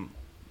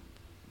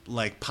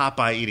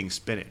Popeye eating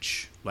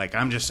spinach. Like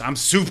I'm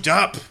souped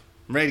up.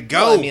 I'm ready to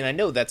go. Well, I mean, I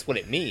know that's what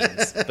it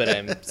means, but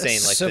I'm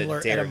saying like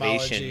Similar the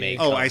derivation etymology. may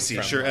Oh, come I see.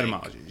 from, Sure, like,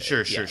 etymology.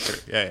 Sure.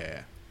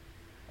 Yeah.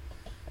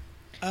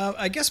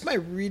 I guess my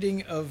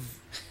reading of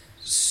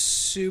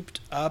souped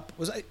up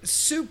was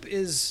soup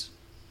is,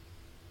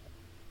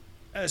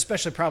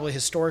 especially probably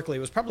historically,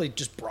 was probably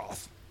just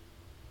broth,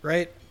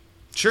 right?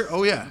 Sure.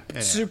 Oh yeah.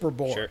 Super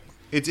boring. Sure.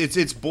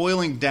 It's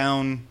boiling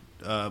down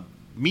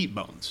meat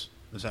bones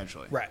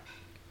essentially. Right.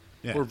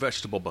 Yeah. Or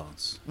vegetable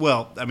bones.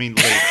 Well, I mean,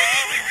 later.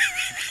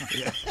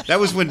 Yeah. That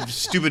was when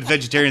stupid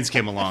vegetarians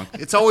came along.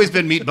 It's always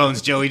been meat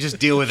bones, Joey. Just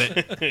deal with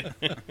it.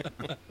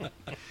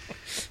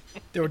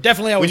 There were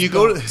definitely always When you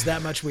go bones,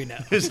 that much we know.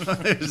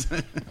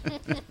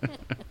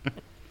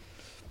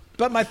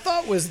 But my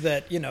thought was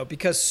that,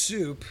 because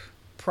soup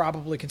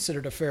probably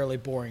considered a fairly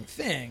boring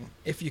thing,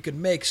 if you could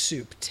make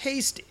soup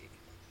tasty,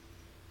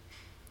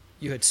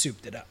 you had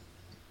souped it up.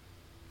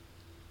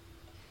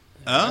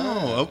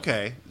 Oh,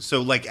 okay.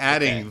 So like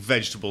adding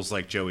vegetables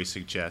like Joey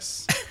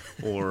suggests,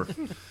 or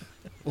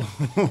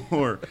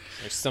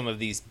There's some of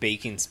these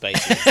baking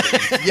spices.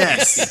 That you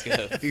yes, speak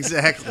of.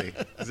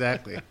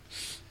 exactly.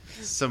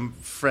 Some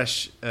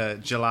fresh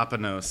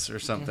jalapenos or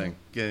something.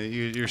 Yeah,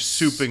 you're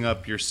souping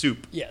up your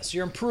soup. Yes,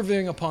 you're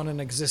improving upon an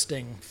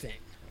existing thing.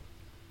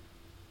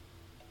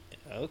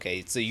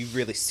 Okay, so you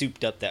really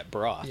souped up that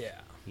broth. Yeah.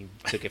 You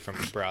took it from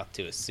a broth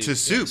to a soup. To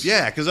soup,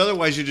 yeah, because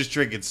otherwise you're just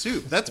drinking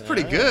soup. That's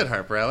pretty good,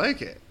 Harper. I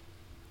like it.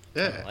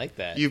 Yeah, I like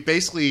that. You've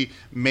basically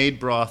made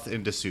broth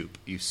into soup.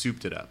 You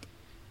souped it up.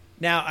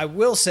 Now, I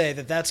will say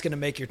that that's going to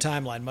make your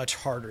timeline much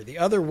harder. The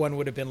other one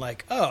would have been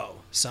like, oh,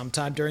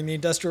 sometime during the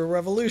Industrial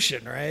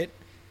Revolution, right?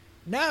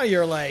 Now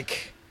you're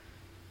like,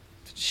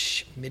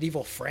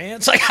 medieval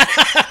France? Like,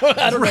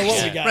 I don't know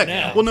what we got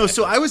now. Well, no,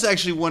 so I was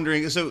actually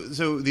wondering, so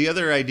the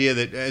other idea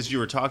that, as you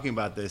were talking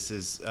about this,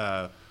 is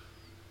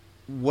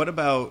what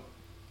about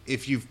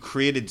if you've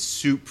created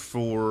soup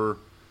for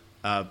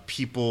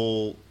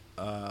people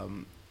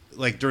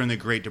like during the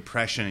Great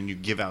Depression and you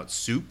give out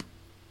soup?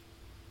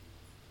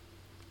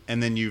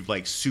 And then you've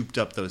like souped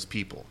up those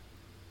people.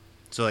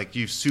 So like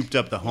you've souped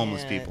up the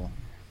homeless people.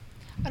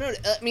 I don't.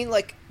 I mean,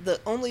 like the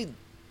only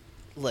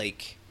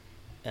like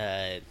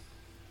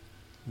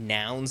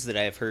nouns that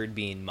I've heard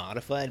being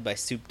modified by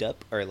souped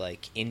up are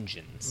like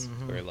engines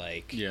or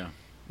like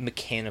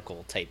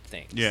mechanical type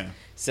things. Yeah.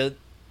 So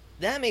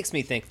that makes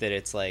me think that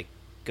it's like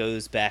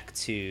goes back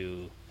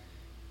to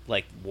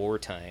like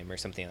wartime or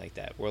something like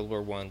that, World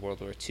War I,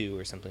 World War II,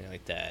 or something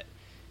like that.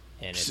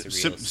 And it's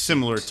a real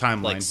similar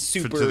timeline like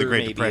super to the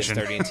Great maybe Depression.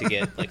 Is starting to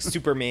get like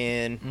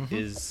Superman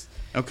is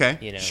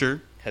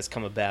sure has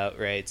come about,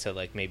 right? So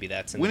like maybe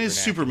that's in when the is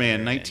Superman?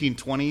 vernacular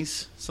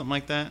 1920s, something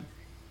like that.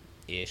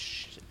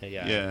 Ish,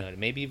 Yeah. I don't know.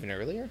 Maybe even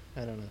earlier.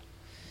 I don't know.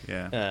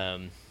 Yeah.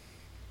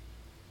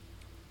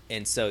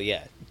 And so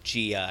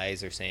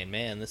GIs are saying,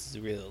 "Man, this is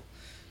a real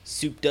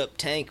souped up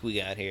tank we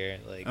got here."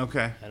 Like,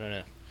 okay, I don't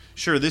know.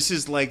 Sure, this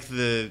is like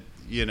the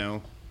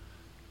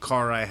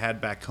car I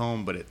had back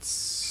home, but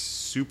it's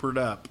supered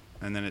up,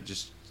 and then it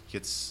just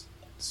gets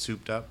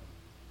souped up.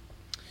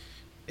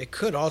 It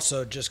could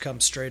also just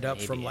come straight up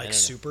Maybe, from I like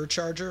don't know.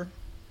 Supercharger.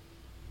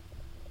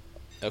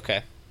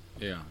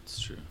 Yeah, it's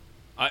true.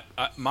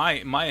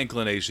 My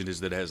inclination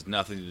is that it has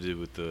nothing to do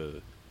with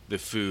the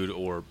food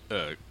or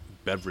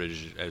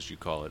beverage, as you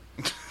call it.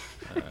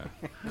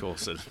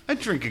 Colson. I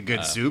drink a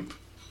good soup.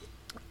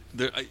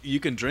 You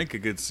can drink a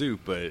good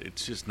soup, but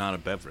it's just not a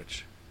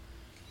beverage.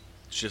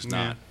 It's just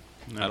not.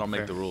 No, I don't fair.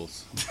 make the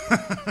rules.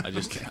 I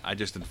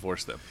just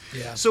enforce them.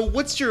 Yeah. So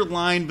what's your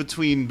line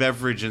between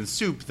beverage and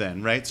soup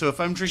then, right? So if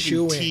I'm drinking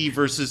Chewing. tea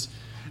versus,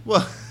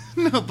 well,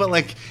 no, but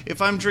like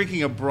if I'm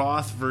drinking a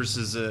broth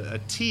versus a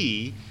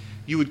tea,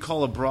 you would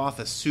call a broth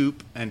a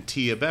soup and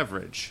tea a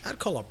beverage. I'd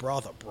call a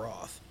broth a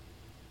broth.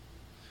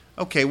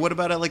 Okay, what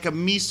about like a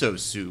miso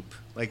soup?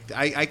 Like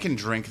I can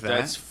drink that.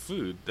 That's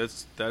food.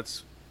 That's.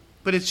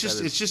 But it's just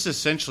that is- it's just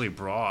essentially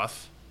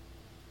broth.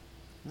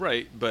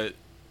 Right, but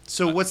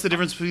So what's the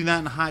difference between that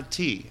and hot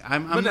tea?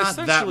 I'm But not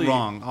that essentially-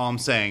 wrong. All I'm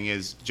saying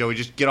is, Joey,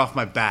 just get off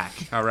my back,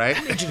 all right?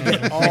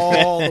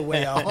 All the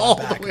way off All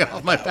my back. the way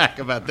off my back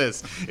about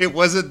this. It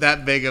wasn't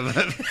that big of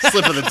a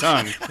slip of the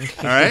tongue,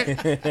 all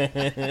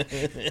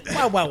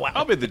right? Wow.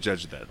 I'll be the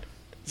judge of that.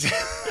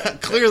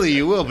 Clearly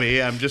you will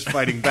be. I'm just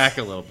fighting back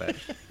a little bit.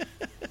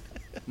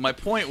 My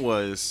point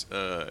was,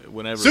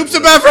 whenever Soup's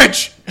a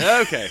beverage!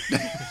 Okay.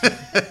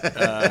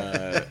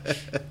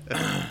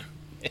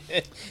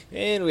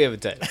 And we have a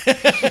title.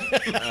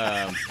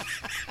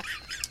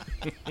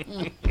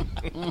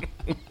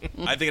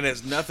 I think it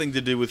has nothing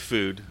to do with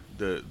food.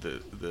 It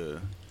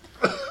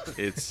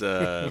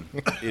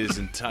is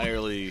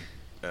entirely.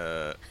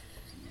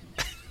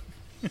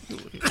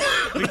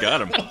 We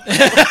got him. We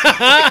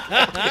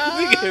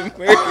get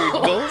Mercury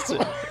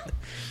Golson.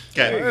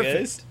 Okay. There,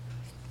 guys.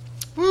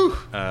 Woo.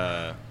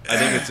 I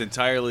think it's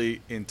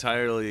entirely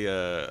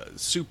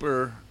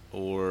super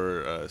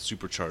or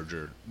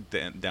supercharger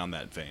down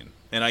that vein.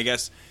 And I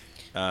guess,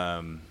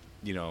 when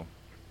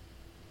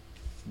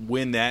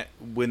that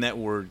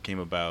word came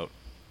about,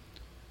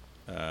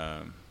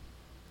 that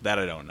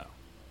I don't know.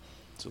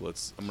 So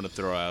I'm going to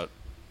throw out.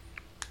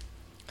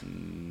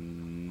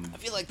 I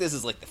feel like this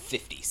is like the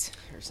 50s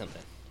or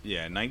something.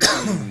 Yeah,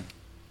 19.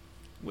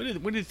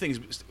 when did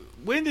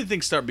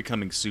things start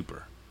becoming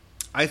super?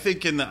 I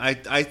think in the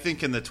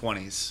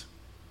 20s.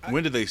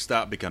 When did they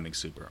stop becoming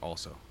super?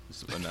 Also,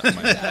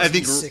 I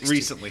think 60.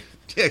 recently.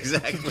 Yeah,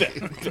 exactly.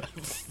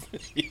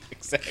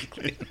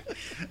 Exactly.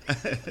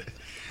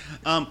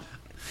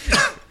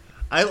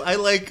 I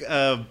like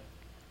the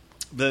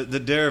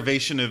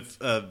derivation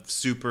of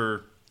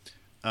super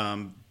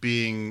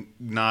being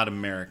not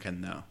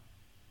American, though.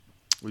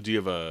 Well, do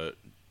you have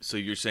so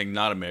you're saying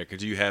not America?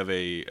 Do you have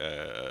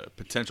a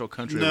potential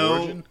country of No,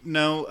 origin?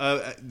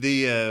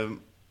 no.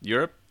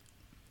 Europe?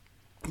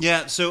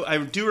 Yeah, so I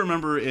do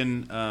remember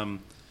in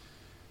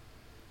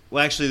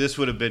Well, actually, this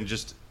would have been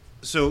just...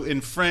 So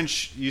in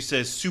French, you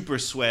say super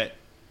sweat,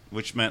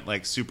 which meant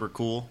like super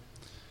cool.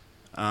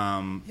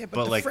 Yeah, but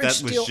the like French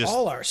that was steal just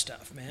all our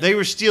stuff, man. they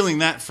were stealing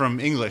that from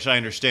English. I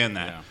understand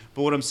that, Yeah.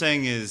 but what I'm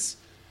saying is,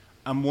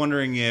 I'm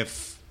wondering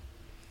if,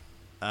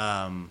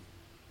 I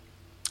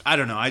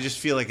don't know. I just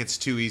feel like it's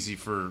too easy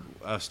for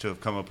us to have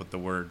come up with the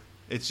word.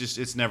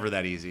 It's never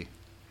that easy.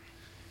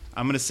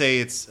 I'm gonna say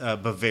it's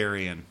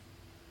Bavarian.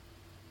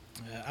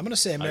 I'm going to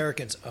say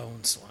Americans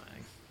own slang.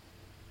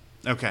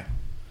 Okay.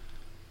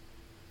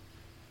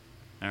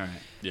 All right.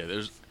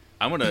 Yeah,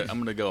 I'm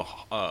gonna go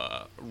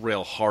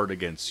rail hard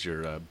against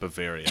your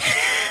Bavaria.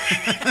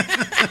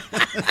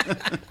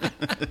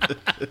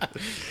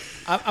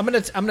 I'm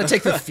gonna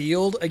take the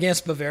field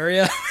against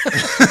Bavaria.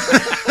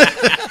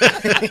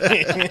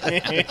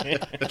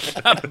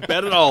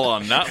 Bet it all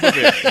on not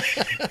Bavaria.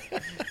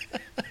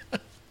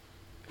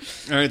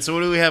 All right. So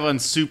what do we have on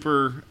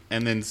super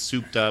and then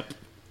souped up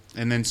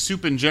and then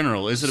soup in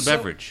general? Is it a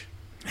beverage?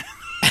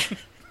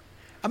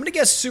 I'm going to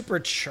guess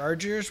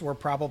superchargers were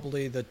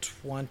probably the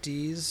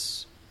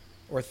 20s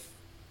or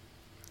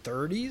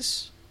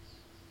 30s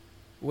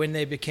when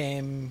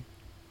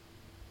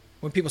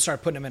people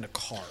started putting them into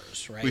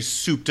cars, right? We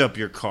souped up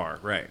your car,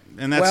 right?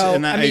 And that's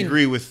Well, I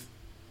agree with.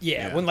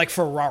 Yeah, when like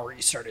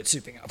Ferrari started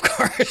souping up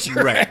cars.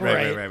 Right.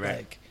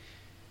 Like,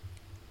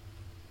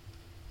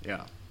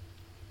 Yeah.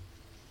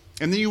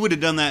 And then you would have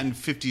done that in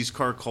 50s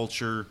car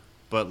culture,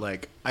 but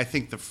like I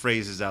think the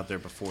phrase is out there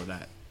before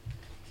that.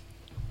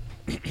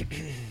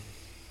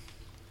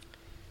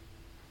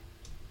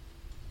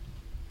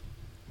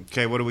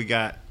 Okay, what do we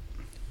got?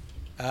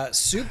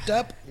 souped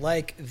up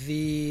like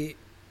the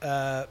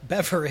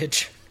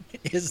beverage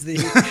is the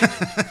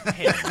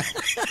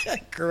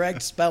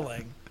correct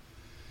spelling.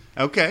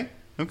 Okay.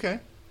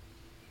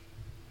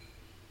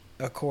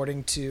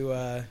 According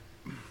to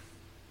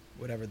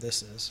whatever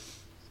this is.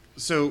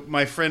 So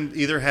my friend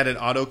either had it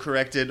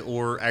auto-corrected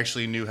or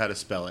actually knew how to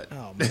spell it. Oh,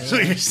 man. That's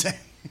what you're saying.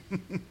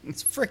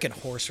 It's frickin'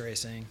 horse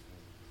racing.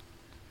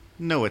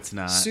 No, it's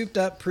not. Souped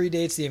up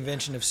predates the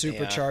invention of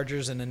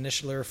superchargers and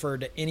initially referred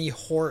to any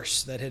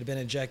horse that had been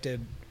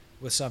injected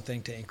with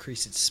something to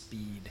increase its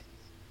speed.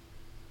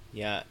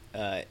 Yeah,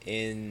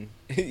 in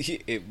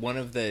one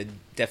of the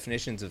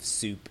definitions of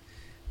soup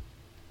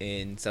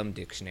in some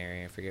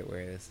dictionary, I forget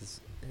where this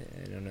is,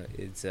 I don't know,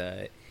 it's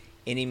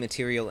any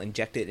material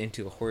injected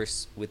into a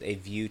horse with a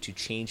view to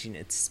changing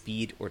its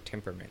speed or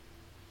temperament.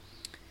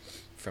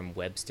 From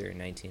Webster,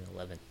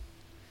 1911.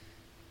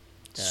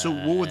 So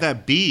what would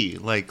that be?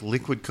 Like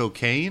liquid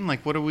cocaine?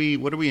 Like what are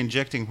we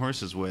injecting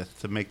horses with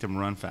to make them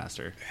run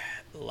faster?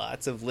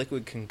 Lots of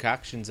liquid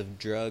concoctions of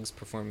drugs,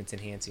 performance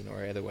enhancing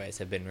or otherwise,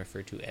 have been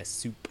referred to as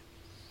soup.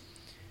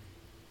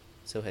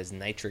 So has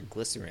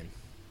nitroglycerin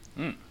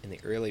in the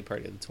early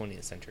part of the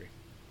 20th century.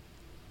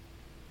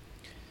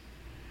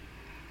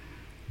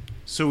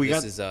 So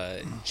this is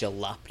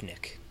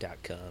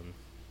jalopnik.com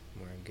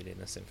where I'm getting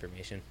this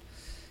information.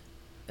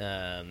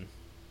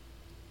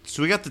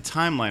 So we got the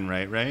timeline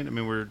right? I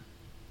mean,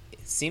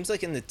 it seems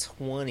like in the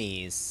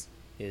 20s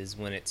is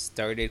when it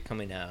started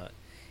coming out,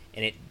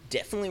 and it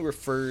definitely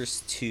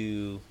refers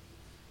to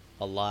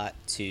a lot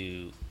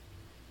to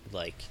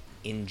like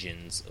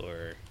engines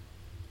or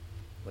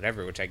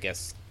whatever, which I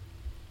guess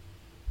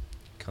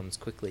comes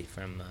quickly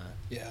from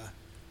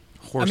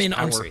horse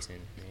horse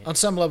racing. Right? On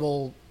some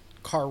level,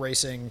 car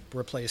racing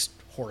replaced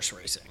horse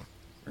racing.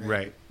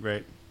 Right.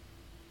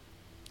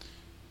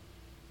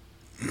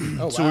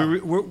 Oh, So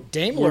wow.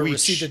 Daimler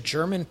received a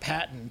German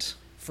patent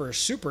for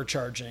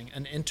supercharging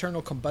an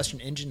internal combustion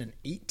engine in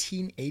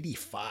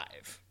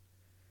 1885.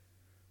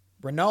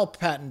 Renault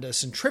patented a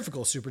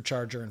centrifugal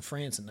supercharger in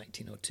France in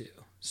 1902.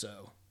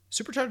 So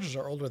superchargers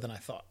are older than I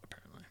thought,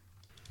 apparently.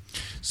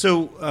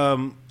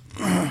 So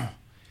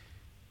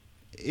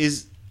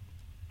is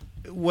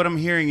what I'm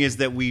hearing is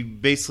that we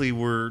basically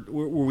were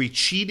we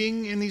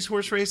cheating in these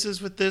horse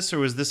races with this, or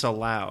was this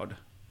allowed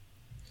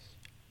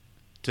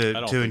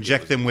to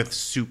inject them with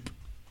soup?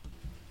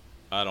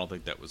 I don't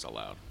think that was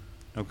allowed.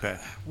 Okay.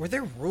 Were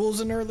there rules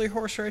in early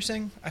horse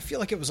racing? I feel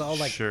like it was all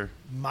like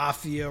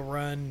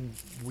mafia-run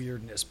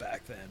weirdness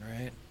back then,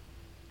 right?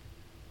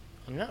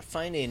 I'm not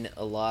finding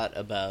a lot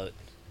about,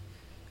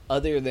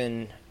 other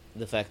than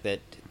the fact that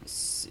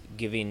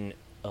giving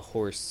a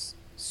horse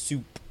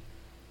soup,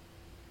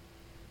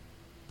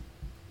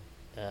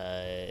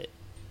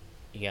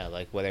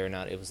 like whether or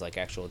not it was like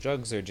actual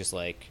drugs or just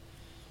like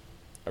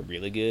a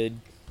really good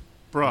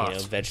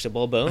broth,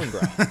 vegetable bone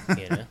broth,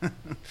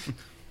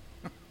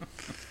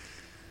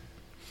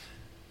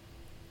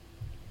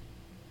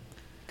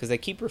 Because they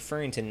keep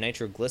referring to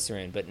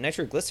nitroglycerin, but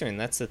nitroglycerin,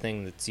 that's the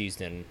thing that's used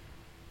in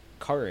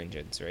car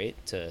engines,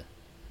 right? Or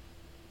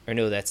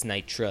no, that's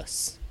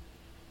nitrous.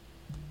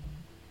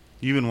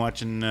 You've been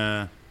watching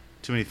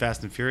too many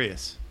Fast and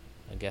Furious.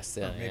 I guess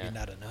so, or maybe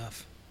not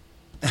enough.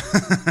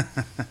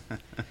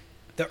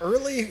 The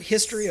early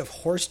history of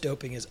horse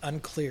doping is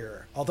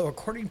unclear, although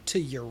according to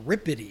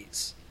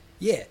Euripides,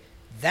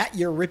 that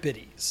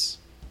Euripides,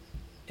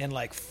 in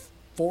like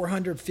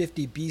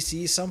 450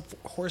 BC, some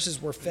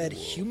horses were fed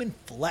human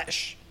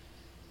flesh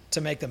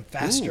to make them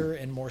faster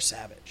and more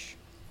savage.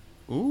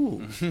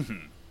 Ooh.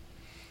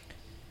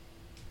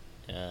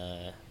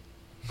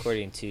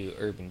 According to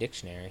Urban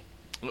Dictionary,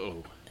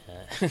 Uh-oh.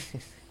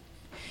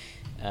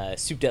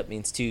 souped up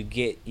means to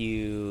get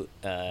you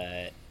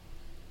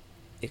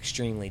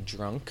extremely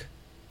drunk,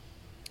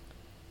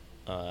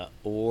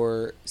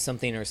 or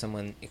something or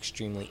someone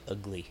extremely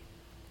ugly.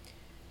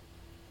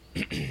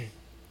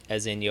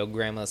 As in, your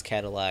grandma's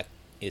Cadillac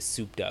is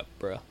souped up,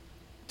 bro.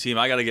 Team,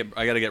 I gotta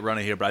get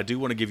running here, but I do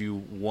want to give you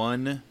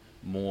one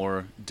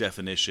more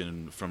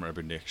definition from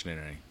Urban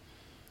Dictionary.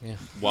 Yeah.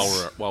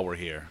 While we're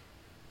here,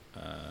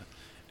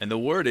 and the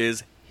word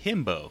is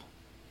himbo,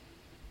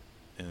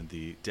 and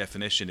the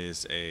definition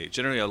is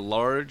generally a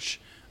large,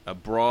 a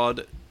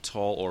broad,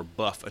 tall, or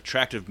buff,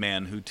 attractive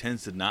man who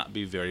tends to not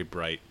be very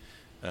bright,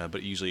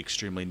 but usually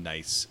extremely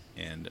nice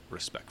and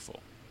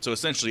respectful. So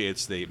essentially,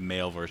 it's the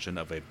male version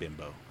of a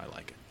bimbo. I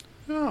like it.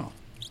 Oh,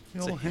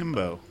 the old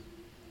himbo.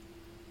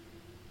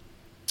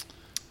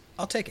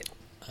 I'll take it.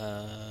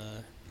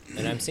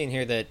 And I'm seeing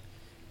here that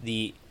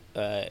the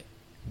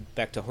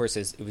back to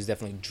horses, it was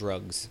definitely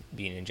drugs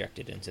being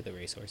injected into the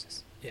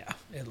racehorses. Yeah,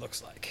 it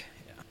looks like.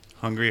 Yeah.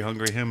 Hungry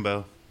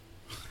himbo.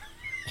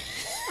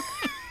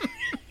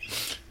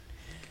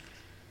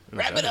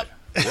 Wrap it up.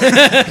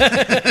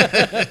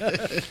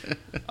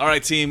 All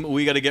right, team,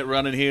 we got to get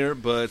running here,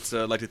 but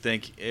I'd like to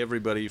thank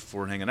everybody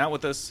for hanging out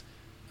with us.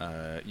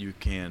 You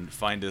can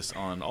find us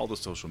on all the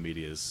social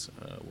medias.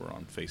 We're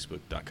on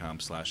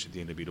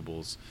Facebook.com/The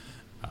Undebeatables.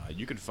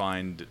 You can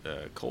find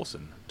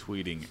Colson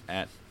tweeting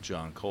at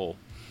John Cole,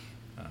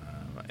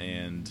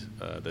 and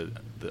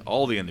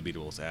all the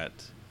Undebeatables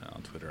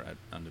on Twitter at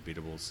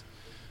Undebeatables.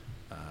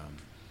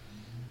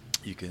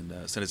 You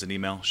can send us an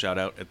email,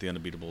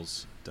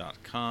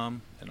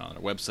 shoutout@theundebeatables.com, and on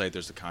our website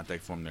there's a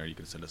contact form there. You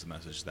can send us a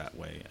message that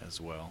way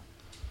as well.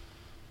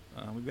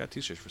 We've got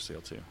t-shirts for sale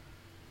too.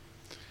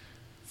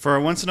 For our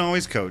once and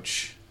always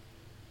coach,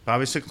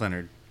 Bobby Sick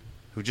Leonard,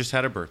 who just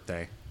had a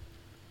birthday.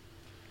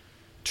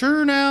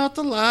 Turn out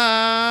the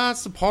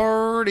lights, the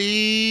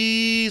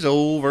party's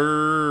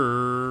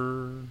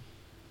over.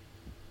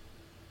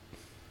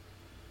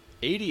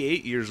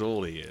 88 years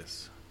old he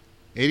is.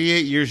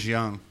 88 years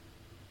young.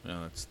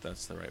 No,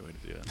 that's the right way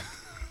to do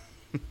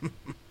it.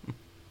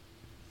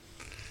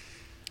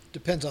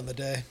 Depends on the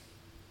day.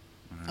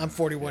 I'm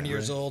 41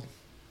 years old.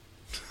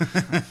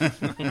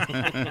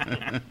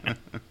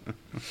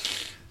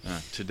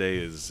 Today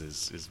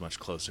is much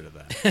closer to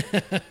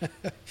that.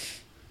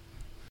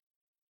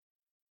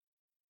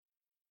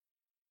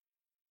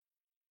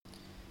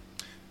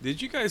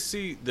 Did you guys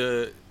see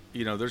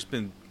there's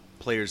been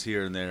players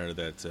here and there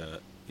that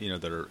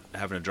that are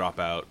having to drop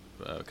out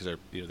because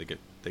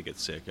they get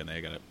sick and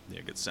they gotta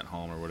get sent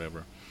home or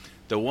whatever.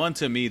 The one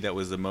to me that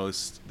was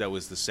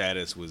the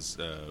saddest was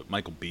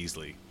Michael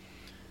Beasley.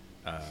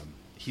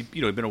 He'd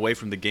been away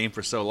from the game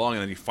for so long,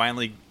 and then he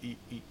finally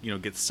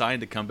gets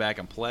signed to come back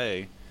and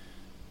play.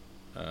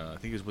 I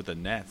think he was with the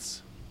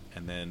Nets,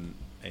 and then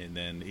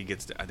he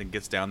gets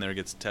down there,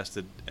 gets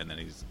tested, and then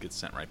he gets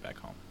sent right back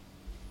home.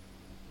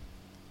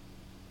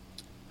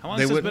 How long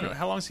has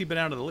he been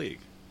out of the league?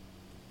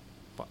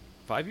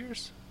 5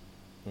 years?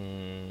 I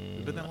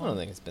don't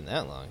think it's been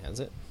that long,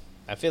 has it?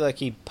 I feel like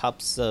he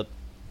pops up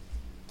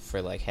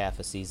for like half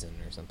a season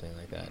or something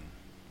like that.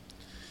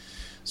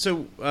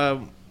 So,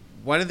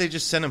 why did they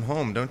just send him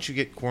home? Don't you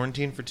get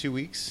quarantined for 2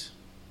 weeks?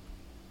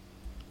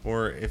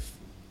 Or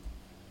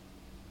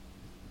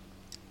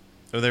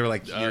they were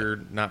like,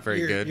 you're not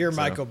very good. You're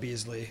Michael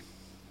Beasley.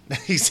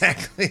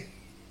 Exactly.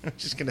 I'm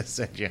just going to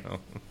send you home.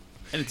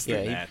 And it's the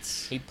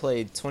Nets. He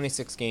played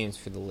 26 games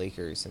for the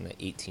Lakers in the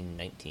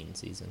 18-19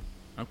 season.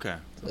 Okay.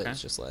 So that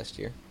was just last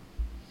year.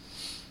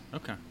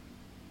 Okay.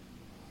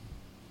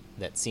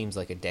 That seems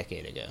like a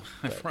decade ago.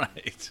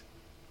 Right.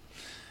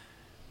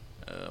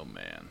 Oh,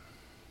 man.